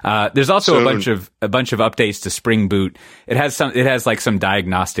 There's also a bunch of updates to Spring Boot. It has like some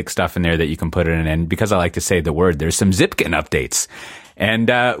diagnostic stuff in there that you can put in. And because I like to say the word, there's some Zipkin updates.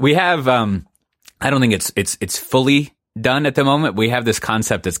 And we have I don't think it's fully done at the moment. We have this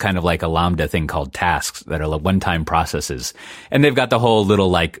concept that's kind of like a Lambda thing called tasks that are like one-time processes. And they've got the whole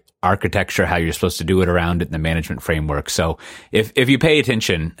little like architecture, how you're supposed to do it around it in the management framework. So if you pay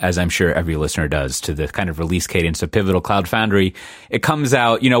attention, as I'm sure every listener does, to the kind of release cadence of Pivotal Cloud Foundry, it comes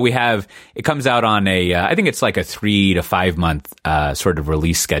out, it comes out on I think it's like a 3 to 5 month, sort of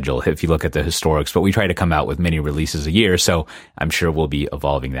release schedule if you look at the historics, but we try to come out with many releases a year. So I'm sure we'll be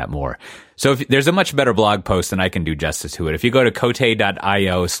evolving that more. So there's a much better blog post than I can do justice to it. If you go to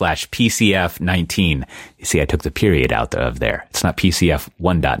cote.io/PCF19, you see I took the period out of there. It's not PCF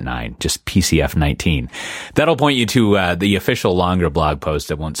 1.9, just PCF 19. That'll point you to the official longer blog post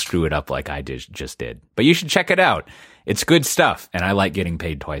that won't screw it up like I just did. But you should check it out. It's good stuff, and I like getting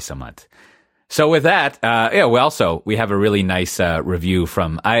paid twice a month. So with that, we have a really nice review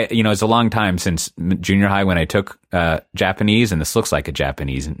from it's a long time since junior high when I took Japanese, and this looks like a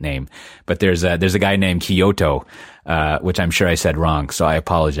Japanese name, but there's a guy named Kyoto, which I'm sure I said wrong, so I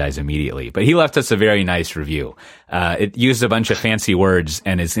apologize immediately. But he left us a very nice review. It used a bunch of fancy words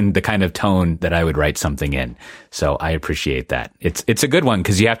and is in the kind of tone that I would write something in. So I appreciate that. It's a good one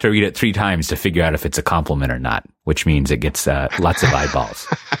because you have to read it 3 times to figure out if it's a compliment or not, which means it gets lots of eyeballs.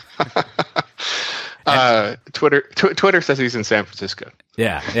 Twitter says he's in San Francisco.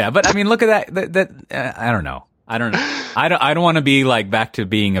 Yeah. But I mean, look at that. I don't know. I don't want to be like back to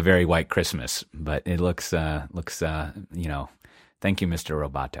being a very white Christmas, but it looks, thank you, Mr.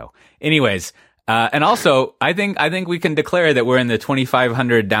 Roboto. Anyways, and also I think we can declare that we're in the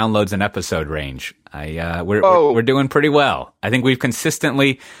 2,500 downloads an episode range. We're doing pretty well. I think we've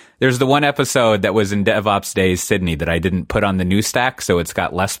consistently, there's the one episode that was in DevOps Days Sydney that I didn't put on the new stack, so it's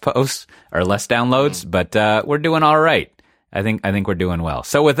got less posts or less downloads, but we're doing all right. I think we're doing well.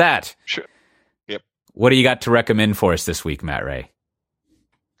 So with that, sure. Yep. What do you got to recommend for us this week, Matt Ray?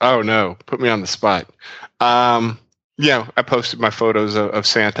 Oh no, put me on the spot. I posted my photos of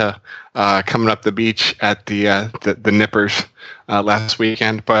Santa coming up the beach at the Nippers last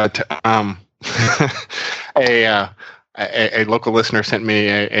weekend, but a local listener sent me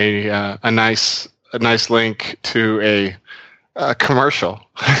a nice link to a commercial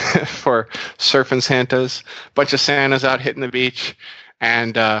for Surfing Santas, bunch of Santas out hitting the beach,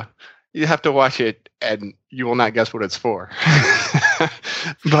 and you have to watch it and you will not guess what it's for.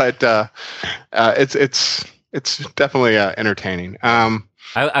 But it's definitely entertaining. I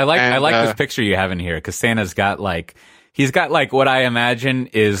like this picture you have in here because Santa's got he's got what I imagine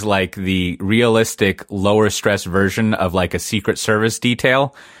is like the realistic lower stress version of like a Secret Service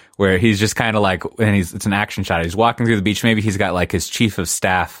detail, where he's just kind of it's an action shot. He's walking through the beach. Maybe he's got like his chief of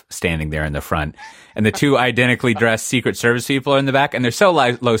staff standing there in the front, and the 2 identically dressed Secret Service people are in the back, and they're so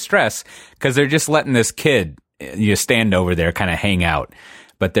low stress because they're just letting this kid stand over there, kind of hang out.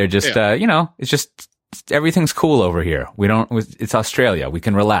 But they're just, it's just everything's cool over here. It's Australia. We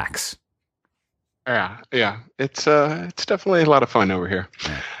can relax. Yeah. It's definitely a lot of fun over here.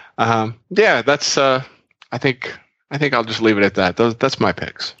 That's I think I'll just leave it at that. That's my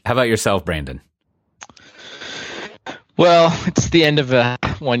picks. How about yourself, Brandon? Well, it's the end of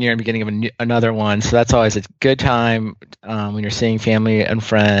one year and beginning of another one, so that's always a good time when you're seeing family and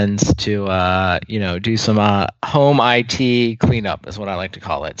friends to do some home IT cleanup, is what I like to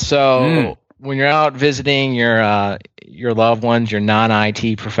call it. So when you're out visiting your loved ones, your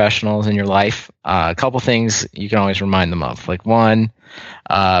non-IT professionals in your life, a couple things you can always remind them of. Like one,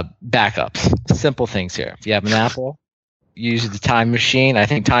 backups. Simple things here. If you have an Apple, use the Time Machine. I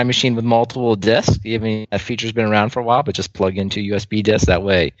think Time Machine with multiple disks. Even that feature's been around for a while, but just plug into USB disks. That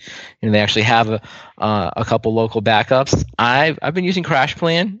way, they actually have a couple local backups. I've been using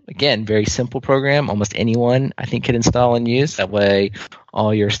CrashPlan. Again, very simple program. Almost anyone I think can install and use. That way,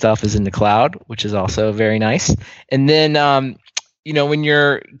 all your stuff is in the cloud, which is also very nice. And then, when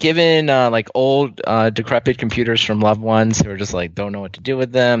you're given old decrepit computers from loved ones who are just don't know what to do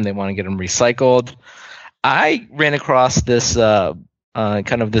with them, they want to get them recycled. I ran across this I don't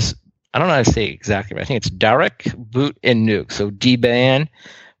know how to say it exactly, but I think it's Direct Boot and Nuke. So DBAN,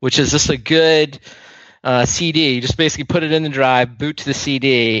 which is just a good CD. You just basically put it in the drive, boot to the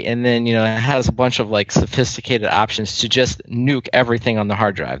CD, and then it has a bunch of sophisticated options to just nuke everything on the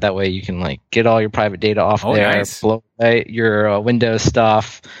hard drive. That way you can get all your private data off there, nice. Blow away your Windows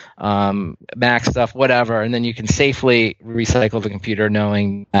stuff, Mac stuff, whatever, and then you can safely recycle the computer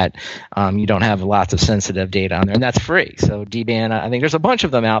knowing that you don't have lots of sensitive data on there, and that's free. So DBAN, I think there's a bunch of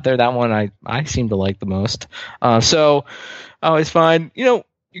them out there. That one I seem to like the most. So I always find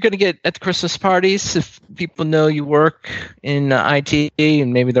you're going to get at the Christmas parties if people know you work in IT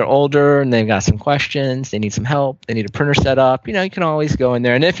and maybe they're older and they've got some questions, they need some help, they need a printer set up. You can always go in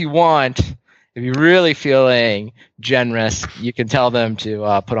there. And if you're really feeling generous, you can tell them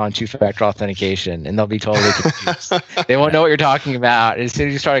to put on two-factor authentication, and they'll be totally confused. They won't know what you're talking about. As soon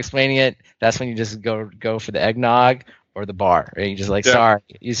as you start explaining it, that's when you just go for the eggnog or the bar. Right? You just sorry.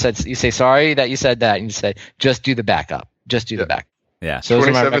 You say sorry that you said that, and you say just do the backup. Just do the backup. Yeah. So those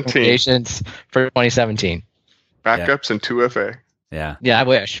are my recommendations for 2017. Backups and 2FA. Yeah. Yeah, I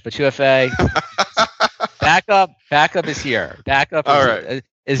wish, but 2FA. Backup is here. Backup. All right.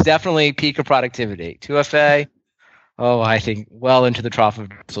 is definitely peak of productivity. 2FA, I think well into the trough of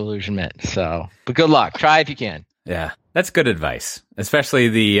disillusionment. So, but good luck. Try if you can. Yeah, that's good advice, especially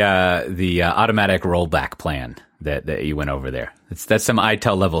the automatic rollback plan that you went over there. That's some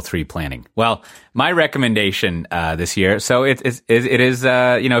ITEL level 3 planning. Well, my recommendation this year, so it is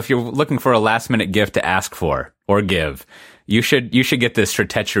if you're looking for a last minute gift to ask for or give, you should get this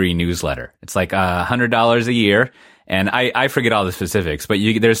Stratechery newsletter. It's like $100 a year. And I forget all the specifics, but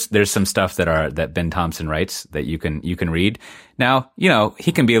there's some stuff that Ben Thompson writes that you can read. Now,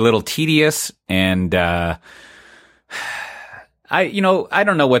 he can be a little tedious, and I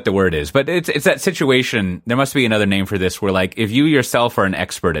don't know what the word is, but it's that situation. There must be another name for this where, like, if you yourself are an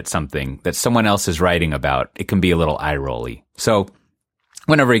expert at something that someone else is writing about, it can be a little eye-rolly. So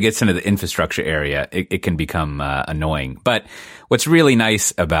whenever he gets into the infrastructure area, it can become annoying. But what's really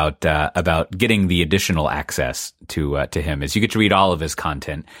nice about getting the additional access to him is you get to read all of his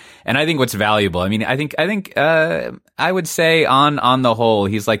content. And I think what's valuable, I mean, I think I would say on the whole,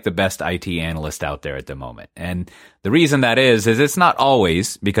 he's like the best IT analyst out there at the moment. And the reason that is it's not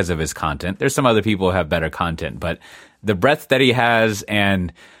always because of his content. There's some other people who have better content, but the breadth that he has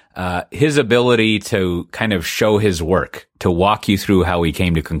and his ability to kind of show his work, to walk you through how he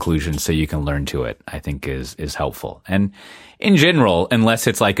came to conclusions so you can learn to it, I think is helpful. And in general, unless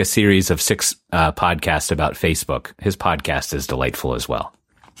it's like a series of 6 podcasts about Facebook, his podcast is delightful as well.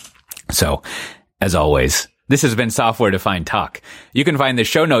 So, as always, this has been Software Defined Talk. You can find the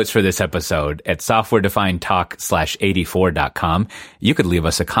show notes for this episode at softwaredefinedtalk/84.com. You could leave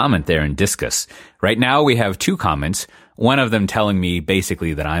us a comment there and discuss. Right now, we have 2 comments. One of them telling me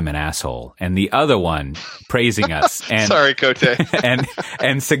basically that I'm an asshole, and the other one praising us. And, sorry, Cote.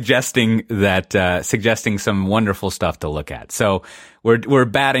 and suggesting some wonderful stuff to look at. So we're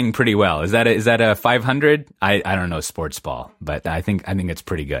batting pretty well. Is that a 500? I don't know sports ball, but I think it's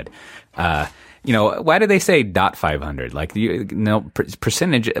pretty good. Why do they say .500? Like,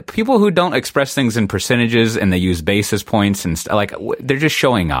 percentage, people who don't express things in percentages and they use basis points and like, they're just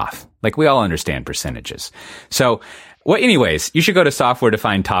showing off. Like, we all understand percentages. So, anyways, you should go to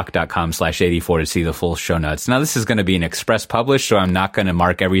softwaredefinedtalk.com/84 to see the full show notes. Now, this is going to be an express publish, so I'm not going to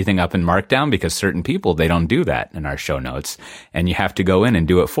mark everything up in Markdown because certain people, they don't do that in our show notes. And you have to go in and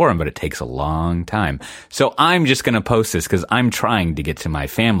do it for them, but it takes a long time. So I'm just going to post this because I'm trying to get to my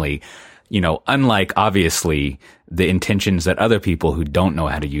family. Unlike obviously the intentions that other people who don't know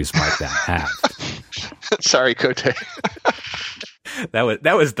how to use Markdown have. Sorry, Cote.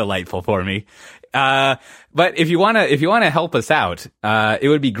 That was delightful for me. But if you want to help us out, it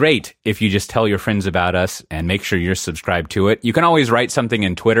would be great if you just tell your friends about us and make sure you're subscribed to it. You can always write something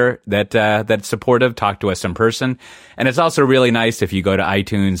in Twitter that's supportive, talk to us in person. And it's also really nice if you go to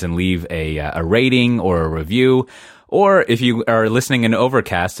iTunes and leave a rating or a review. Or if you are listening in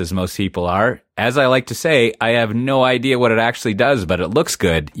Overcast, as most people are, as I like to say, I have no idea what it actually does, but it looks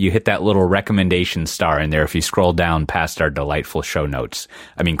good. You hit that little recommendation star in there if you scroll down past our delightful show notes.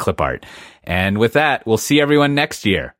 Clip art. And with that, we'll see everyone next year.